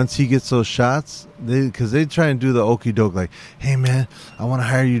once he gets those shots, because they try and do the okey doke, like, hey man, I want to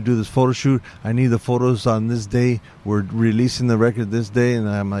hire you to do this photo shoot. I need the photos on this day. We're releasing the record this day. And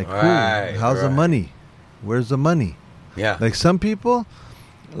I'm like, cool. How's the money? Where's the money? Yeah. Like some people,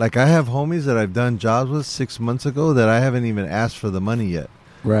 like I have homies that I've done jobs with 6 months ago that I haven't even asked for the money yet.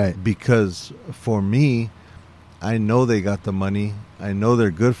 Right. Because for me, I know they got the money. I know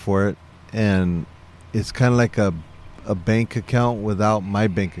they're good for it. And it's kind of like a bank account without my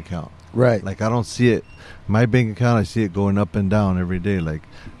bank account. Right. Like I don't see it. My bank account, I see it going up and down every day. Like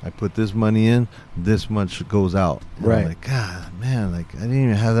I put this money in, this much goes out. And right. I'm like, God, man, like I didn't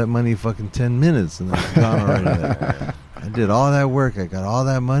even have that money fucking 10 minutes and it's gone already. Like, I did all that work. I got all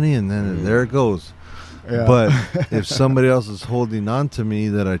that money and then there it goes. Yeah. But if somebody else is holding on to me,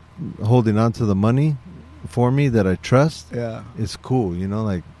 holding on to the money for me that I trust, it's cool,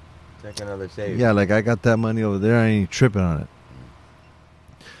 like. Take another save. Yeah, like I got that money over there. I ain't tripping on it.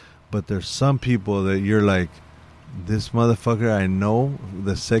 But there's some people that you're like, this motherfucker, I know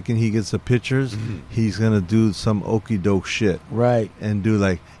the second he gets the pictures, he's going to do some okey doke shit. Right. And do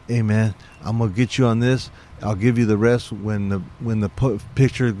like, hey man, I'm going to get you on this. I'll give you the rest when the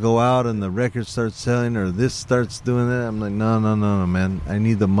pictures go out and the record starts selling or this starts doing that. I'm like, no, man. I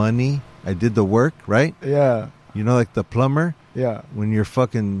need the money. I did the work, right? Yeah. Like the plumber. Yeah. When your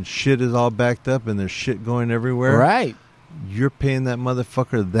fucking shit is all backed up and there's shit going everywhere. Right. You're paying that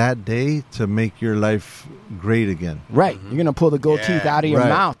motherfucker that day to make your life great again. Right. You're going to pull the gold teeth out of your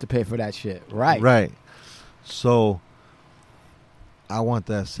mouth to pay for that shit. Right. Right. So I want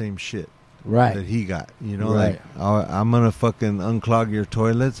that same shit. Right. That he got. Right. Like I'm going to fucking unclog your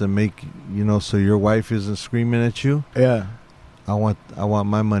toilets and make, so your wife isn't screaming at you. Yeah. I want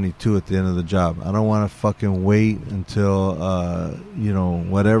my money too at the end of the job. I don't want to fucking wait until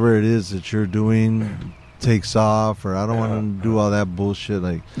whatever it is that you're doing takes off, or I don't want to do all that bullshit.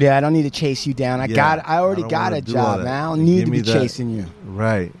 Like, I don't need to chase you down. I already got a job, man. I don't need to be chasing you.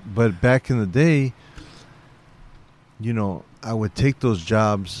 Right. But back in the day, I would take those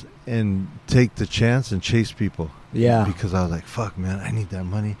jobs and take the chance and chase people. Yeah. Because I was like, fuck, man, I need that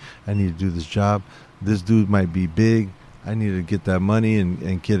money. I need to do this job. This dude might be big. I need to get that money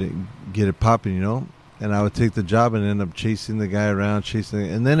and get it popping, And I would take the job and end up chasing the guy around,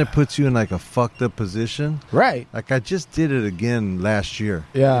 and then it puts you in like a fucked up position. Right. Like I just did it again last year.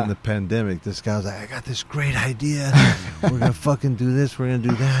 Yeah. In the pandemic. This guy was like, I got this great idea. We're going to fucking do this. We're going to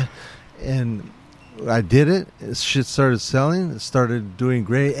do that. And I did it. Shit started selling. It started doing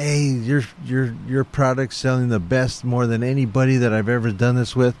great. Hey, your product's selling the best, more than anybody that I've ever done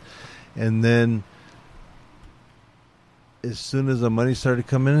this with. And then as soon as the money started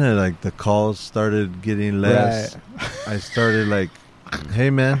coming in, like the calls started getting less. Right. I started like,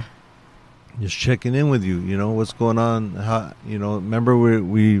 hey man, just checking in with you. What's going on? How remember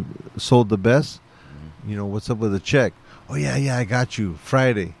we sold the best? What's up with the check? Oh yeah, I got you.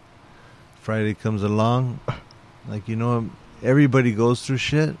 Friday comes along, like everybody goes through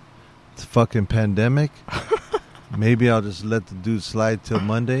shit. It's a fucking pandemic. Maybe I'll just let the dude slide till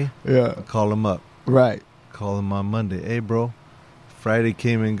Monday. Yeah. Call him up. Right. Call him on Monday. Hey, bro, Friday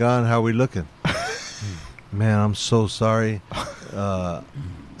came and gone. How we looking? Man, I'm so sorry.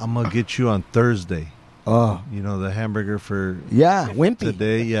 I'm going to get you on Thursday. Oh. The hamburger for Wimpy.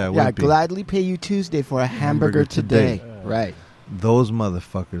 Today. Yeah, Wimpy. Yeah, gladly pay you Tuesday for a hamburger today. Right. Those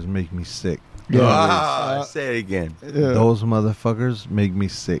motherfuckers make me sick. Yeah. Say it again. Yeah. Those motherfuckers make me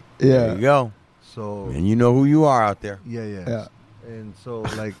sick. Yeah. There you go. So, and you know who you are out there. Yeah. And so,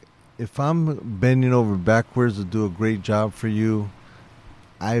 like, if I'm bending over backwards to do a great job for you,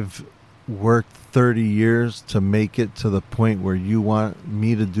 I've worked 30 years to make it to the point where you want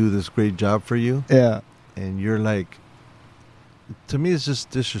me to do this great job for you. Yeah. And you're like, to me, it's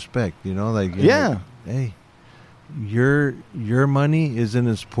just disrespect, Like, yeah. Like, hey, your money isn't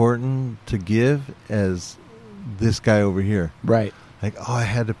as important to give as this guy over here. Right. Like, oh, I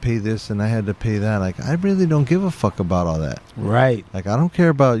had to pay this and I had to pay that. Like, I really don't give a fuck about all that. Right. Like, I don't care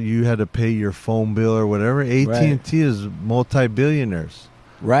about you had to pay your phone bill or whatever. AT&T is multi-billionaires.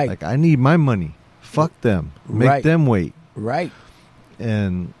 Right. Like, I need my money. Fuck them. Make them wait. Right.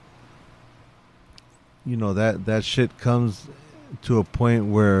 And, that shit comes to a point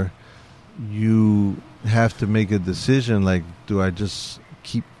where you have to make a decision. Like, do I just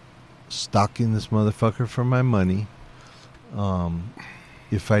keep stalking this motherfucker for my money?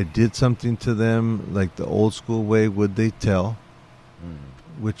 If I did something to them like the old school way, would they tell?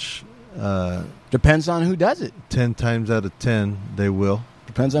 Which depends on who does it. 10 times out of 10 they will.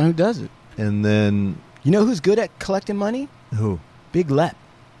 Depends on who does it. And then who's good at collecting money? Who? Big Lep.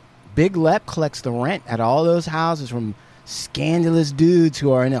 Big Lep collects the rent at all those houses from scandalous dudes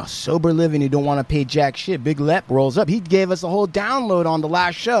who are in a sober living who don't want to pay jack shit. Big Lep rolls up. He gave us a whole download on the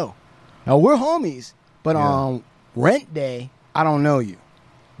last show. Now we're homies, but on rent day, I don't know you.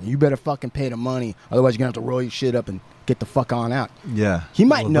 You better fucking pay the money, otherwise you're gonna have to roll your shit up and get the fuck on out. Yeah, he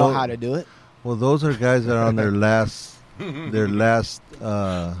might know how to do it. Well, those are guys that are on their last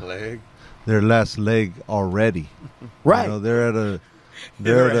leg already. Right.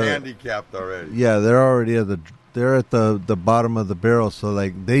 They're handicapped already. Yeah, they're already at the bottom of the barrel. So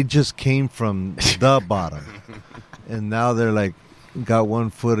like they just came from the bottom, and now they're like got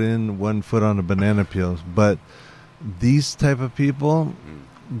 1 foot in, 1 foot on the banana peels. But these type of people,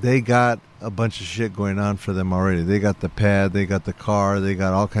 they got a bunch of shit going on for them already. They got the pad, they got the car, they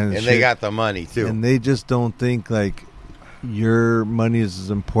got all kinds of shit. And they got the money, too. And they just don't think, like, your money is as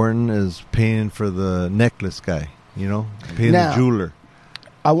important as paying for the necklace guy, paying the jeweler.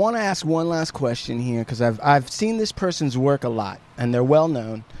 I want to ask one last question here, because I've seen this person's work a lot, and they're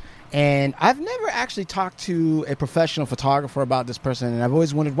well-known. And I've never actually talked to a professional photographer about this person, and I've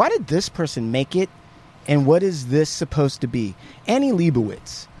always wondered, why did this person make it? And what is this supposed to be? Annie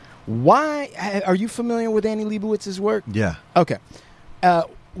Leibovitz. Why are you familiar with Annie Leibovitz's work? Yeah. Okay.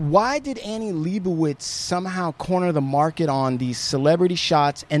 Why did Annie Leibovitz somehow corner the market on these celebrity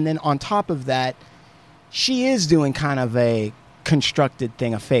shots? And then on top of that, she is doing kind of a constructed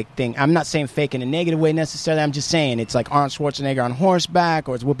thing, a fake thing. I'm not saying fake in a negative way necessarily. I'm just saying it's like Arnold Schwarzenegger on horseback,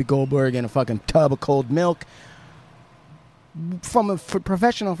 or it's Whoopi Goldberg in a fucking tub of cold milk. From a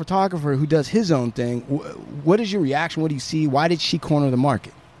professional photographer who does his own thing, what is your reaction? What do you see? Why did she corner the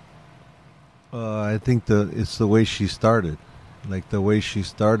market? I think it's the way she started. Like the way she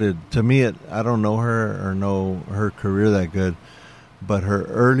started. To me, I don't know her or know her career that good, but her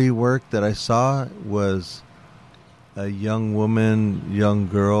early work that I saw was a young woman, young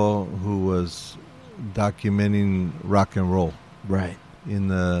girl who was documenting rock and roll. Right. In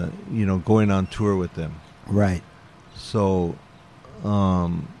the, going on tour with them. Right. So,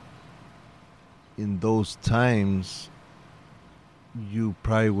 in those times, you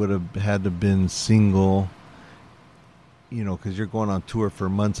probably would have had to been single, because you're going on tour for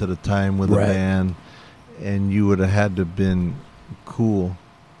months at a time with a band, and you would have had to been cool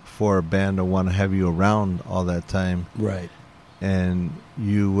for a band to want to have you around all that time. Right. And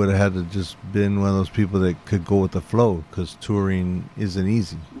you would have had to just been one of those people that could go with the flow, because touring isn't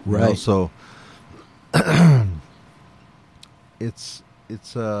easy. Right. So it's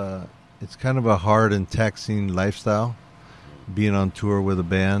kind of a hard and taxing lifestyle, being on tour with a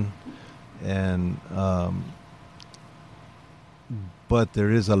band, and but there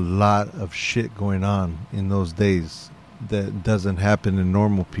is a lot of shit going on in those days that doesn't happen in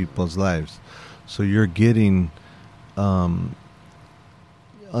normal people's lives. So you're getting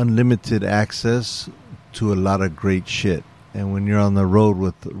unlimited access to a lot of great shit. And when you're on the road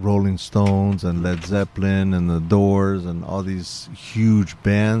with Rolling Stones and Led Zeppelin and the Doors and all these huge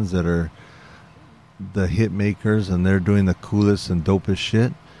bands that are the hit makers and they're doing the coolest and dopest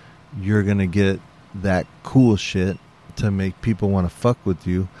shit, you're going to get that cool shit to make people want to fuck with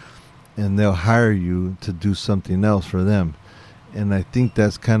you, and they'll hire you to do something else for them. And I think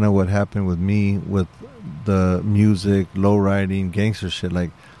that's kind of what happened with me with the music, lowriding, gangster shit.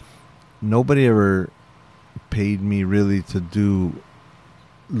 Like, nobody ever paid me really to do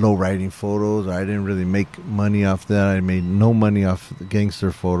lowriding photos. I didn't really make money off that. I made no money off the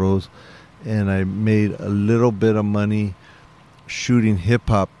gangster photos. And I made a little bit of money shooting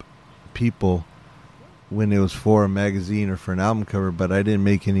hip-hop people when it was for a magazine or for an album cover, but I didn't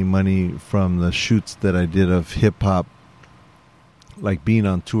make any money from the shoots that I did of hip-hop, like being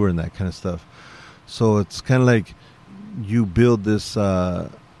on tour and that kind of stuff. So it's kind of like you build this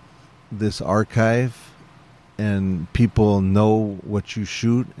this archive, and people know what you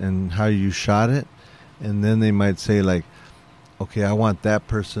shoot and how you shot it, and then they might say like, okay, I want that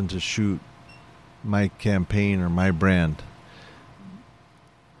person to shoot my campaign or my brand.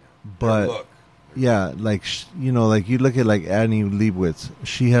 But yeah, like like you look at like Annie Leibovitz,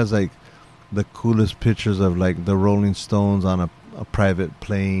 she has like the coolest pictures of like the Rolling Stones on a private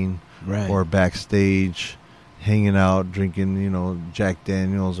plane, right, or backstage hanging out drinking Jack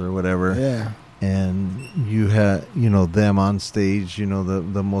Daniels or whatever. Yeah. And you had them on stage,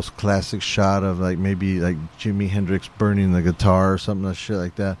 the most classic shot of like maybe like Jimi Hendrix burning the guitar or something, like shit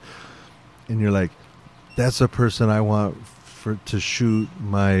like that. And you're like, that's a person I want to shoot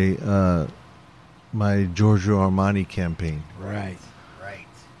my my Giorgio Armani campaign. Right.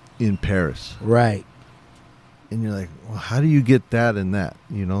 In Paris. Right. And you're like, well, how do you get that and that?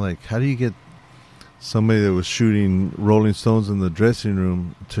 Like, how do you get somebody that was shooting Rolling Stones in the dressing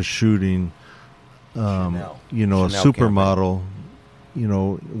room to shooting, Chanel. a Chanel supermodel,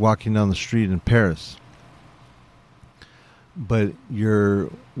 walking down the street in Paris? But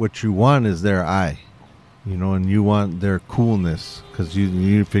what you want is their eye, and you want their coolness, because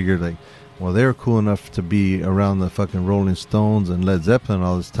you figure like, well, they're cool enough to be around the fucking Rolling Stones and Led Zeppelin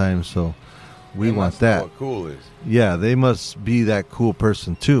all this time, so we want that. What cool is? Yeah, they must be that cool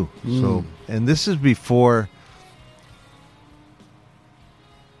person too. So, and this is before.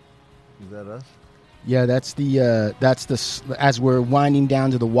 Is that us? Yeah, that's the as we're winding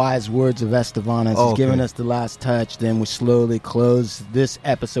down to the wise words of Estevan as he's giving us the last touch. Then we slowly close this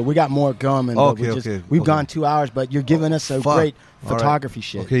episode. We got more coming. We've gone 2 hours, but you're giving us a great photography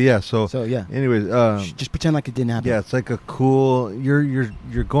shit. Okay, yeah. So yeah. Anyways, just pretend like it didn't happen. Yeah, it's like a cool.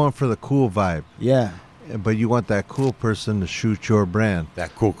 You're going for the cool vibe. Yeah. But you want that cool person to shoot your brand.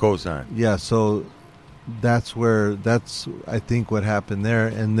 That cool cosign. Yeah. So that's I think what happened there,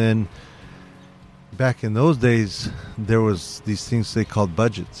 and then. Back in those days, there was these things they called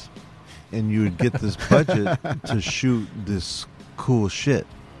budgets, and you would get this budget to shoot this cool shit,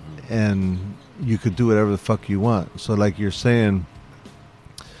 and you could do whatever the fuck you want. So, like you're saying,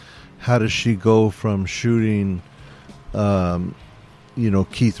 how does she go from shooting,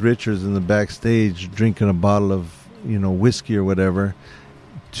 Keith Richards in the backstage drinking a bottle of whiskey or whatever,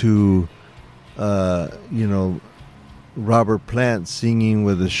 to Robert Plant singing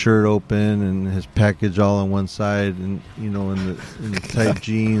with his shirt open and his package all on one side, and in the tight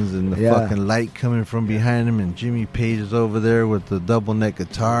jeans, and the fucking light coming from behind him, and Jimmy Page is over there with the double neck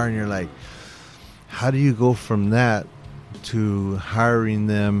guitar, and you're like, how do you go from that to hiring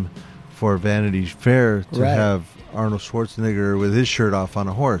them for Vanity Fair to have Arnold Schwarzenegger with his shirt off on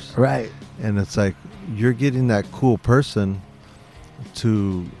a horse. Right. And it's like, you're getting that cool person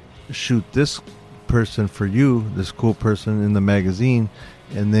to shoot this person for you, this cool person in the magazine,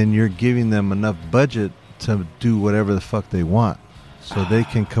 and then you're giving them enough budget to do whatever the fuck they want. So they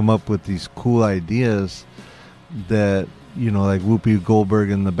can come up with these cool ideas that, like Whoopi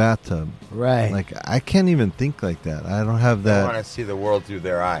Goldberg in the bathtub. Right. Like, I can't even think like that. I don't have that. I want to see the world through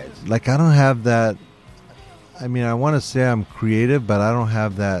their eyes. Like, I don't have that. I mean, I want to say I'm creative, but I don't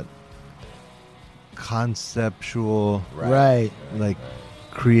have that conceptual, right. like,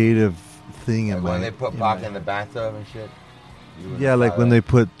 creative thing in my. When they put Pac in the bathtub and shit. Yeah, like when they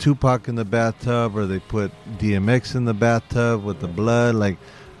put Tupac in the bathtub, or they put DMX in the bathtub with the blood. Like,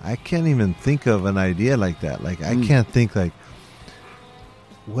 I can't even think of an idea like that. Like, I can't think, like,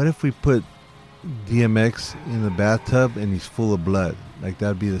 what if we put DMX in the bathtub and he's full of blood? Like,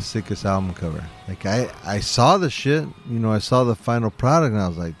 that'd be the sickest album cover. Like, I saw the shit, I saw the final product, and I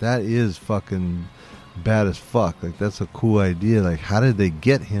was like, that is fucking bad as fuck. Like, that's a cool idea. Like, how did they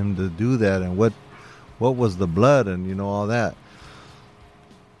get him to do that, and what was the blood, and all that.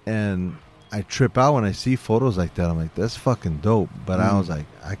 And I trip out when I see photos like that. I'm like, that's fucking dope. But I was like,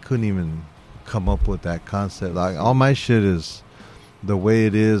 I couldn't even come up with that concept. Like, all my shit is the way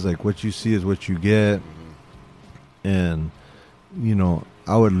it is. Like, what you see is what you get. And,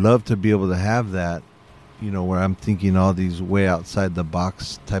 I would love to be able to have that, where I'm thinking all these way outside the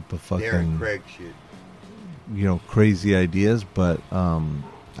box type of fucking Darren Craig shit. Crazy ideas. But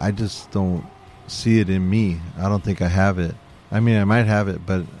I just don't see it in me. I don't think I have it. I mean, I might have it,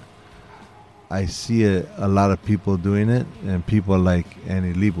 but I see a lot of people doing it, and people like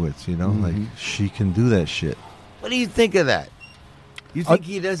Annie Leibovitz, like, she can do that shit. What do you think of that? You think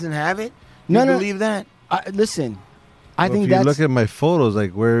he doesn't have it? No, you believe that? Listen, I think if that's... you look at my photos,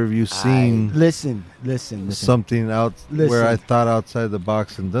 like, where have you seen Listen. something out where I thought outside the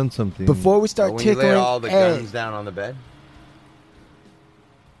box and done something? Before we start when tickling... you lay all the guns down on the bed?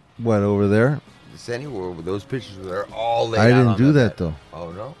 What, over there? Anywhere with those pictures where they're all laid I out didn't on do the that, bed. though.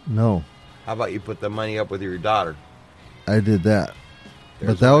 Oh, no? No. How about you put the money up with your daughter? I did that.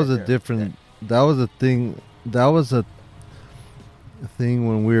 There's but that was a there. different... That was a thing... That was a thing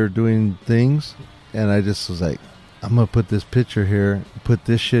when we were doing things, and I just was like, I'm going to put this picture here, put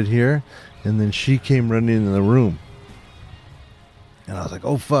this shit here, and then she came running in the room. And I was like,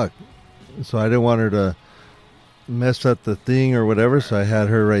 oh, fuck. So I didn't want her to mess up the thing or whatever, so I had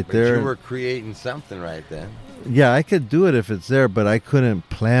her right there. You were creating something right then. Yeah, I could do it if it's there, but I couldn't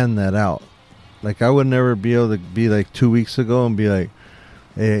plan that out. Like, I would never be able to be like 2 weeks ago and be like,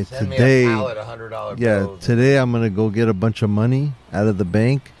 hey, Send today, me a pallet of $100 yeah, bills today I'm going to go get a bunch of money out of the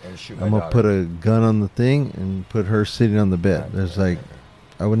bank. and shoot I'm going to put a gun on the thing and put her sitting on the bed. There's like,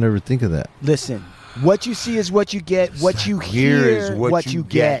 I would never think of that. Listen, what you see is what you get. What you hear is what you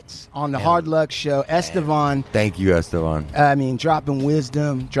get. On the Hard Luck Show, Estevan. Thank you, Estevan. I mean, dropping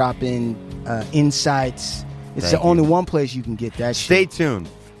wisdom, dropping insights. It's Thank the only you. one place you can get that Stay shit. tuned,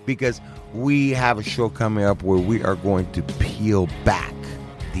 because we have a show coming up where we are going to peel back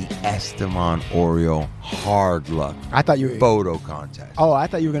the Estevan Oriol Hard Luck I thought you were... photo contest. Oh, I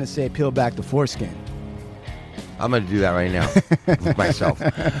thought you were going to say peel back the foreskin. I'm going to do that right now with myself.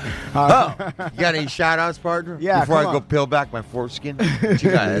 Oh, you got any shout-outs, partner? Yeah, Before I come go on. peel back my foreskin? What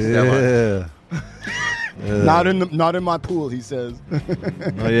you got, Estevan? Yeah. Not in my pool, he says.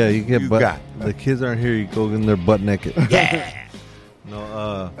 Oh, yeah, you get You butt. got- The kids aren't here, you go in their butt naked. Yeah.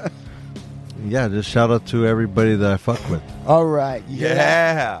 No, yeah, just shout out to everybody that I fuck with. All right. You hear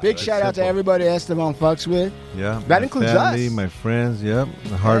that? Yeah. Big That's shout out to simple. everybody Estevan fucks with. Yeah, That my includes family, us. my friends. Yep,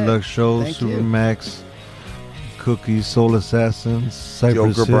 the Hard Hey, Luck Show, thank you. Supermax, Cookies, Soul Assassins,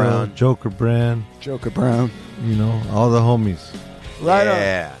 Cypress Joker Hill, Brown. Joker Brand. Joker Brown. All the homies. Right on.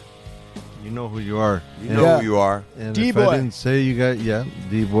 Yeah. You know who you are. You know Yeah. who you are. And D-Boy. if I didn't say you guys,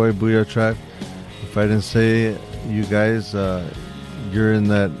 D-Boy, Booyah Tribe. If I didn't say you guys, you're in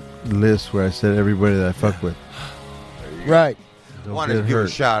that list where I said everybody that I fuck with. Right. I Don't want to get give a hurt.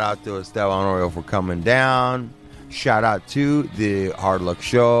 shout out to Estevan Oriol for coming down. Shout out to the Hard Luck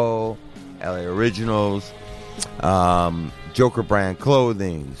Show, LA Originals, Joker Brand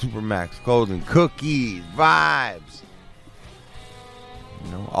Clothing, Supermax Clothing, Cookies, Vibes.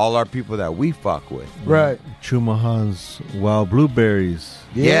 All our people that we fuck with. Right. Chumahan's Wild Blueberries.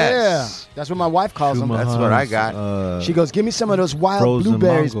 Yeah. Yes. That's what my wife calls them. That's what I got. She goes, give me some of those wild frozen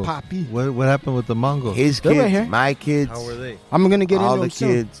blueberries, mangoes. Poppy. What happened with the mangoes? His They're kids, right here. my kids, they? I'm going to get all into the them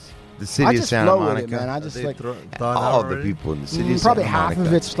soon. kids, the I city of just Santa flow with it, Monica. man. I just like... All the people in the city of Probably Santa half Monica.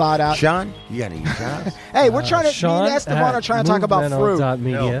 of it's thawed out. Sean, you got any shots? Hey, we're trying to... Sean me and Estevan are trying to talk about fruit.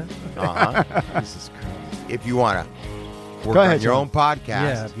 Media. Uh-huh. Jesus Christ. if you want to work Go ahead, on your John. own podcast.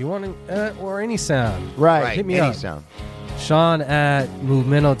 Yeah, if you want to, or any sound. Right. Hit me any up. sound. Sean at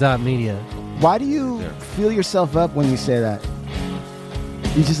movemental.media. Why do you feel yourself up when you say that?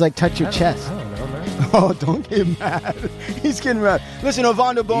 You just like touch your chest. I don't know, man. Oh, don't get mad. He's getting mad. Listen,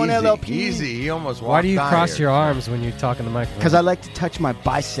 Ovando Bone LLP. Easy. He almost walked Why do you out cross here. your arms when you're talking to the microphone? Because I like to touch my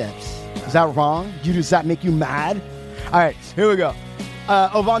biceps. Is that wrong? Does that make you mad? All right, here we go.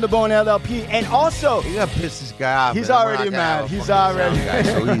 Ovando Bone LLP. And also, You gotta piss this guy off. He's man. We're already not gonna have mad. a He's fucking already- sound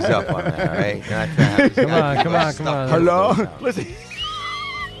guy, so he's up on that, all right? You're not gonna have this guy Come on. stuff hello? in his mouth. Listen.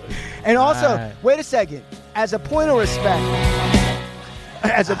 And also, All right. wait a second. As a point of respect,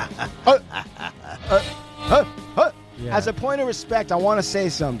 as a Yeah. as a point of respect, I want to say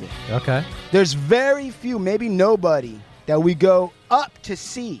something. Okay. There's very few, maybe nobody, that we go up to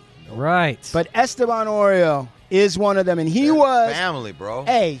see. Right. But Esteban Oriol is one of them, and he was. family, bro.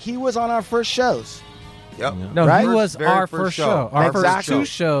 Hey, he was on our first shows. Yep. no, right? he was Very our first first show. show. Our Exactly. first two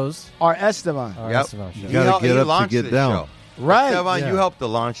shows. Our Esteban. Our Yep. Esteban show. You gotta get up to launched get this down. show. Right. Esteban, Yeah. you helped to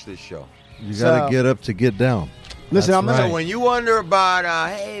launch this show. You gotta So- get up to get down. Listen, That's I'm gonna. right. So when you wonder about,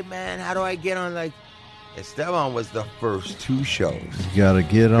 hey man, how do I get on? Like, Esteban was the first two shows. You gotta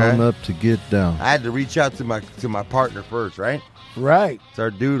get on Okay. up to get down. I had to reach out to my partner first, right? Right. It's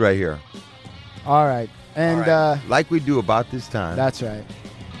our dude right here. All right. And All right. Like we do about this time. that's right.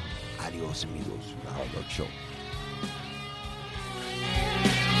 Adios, amigos. The Hard Luck Show.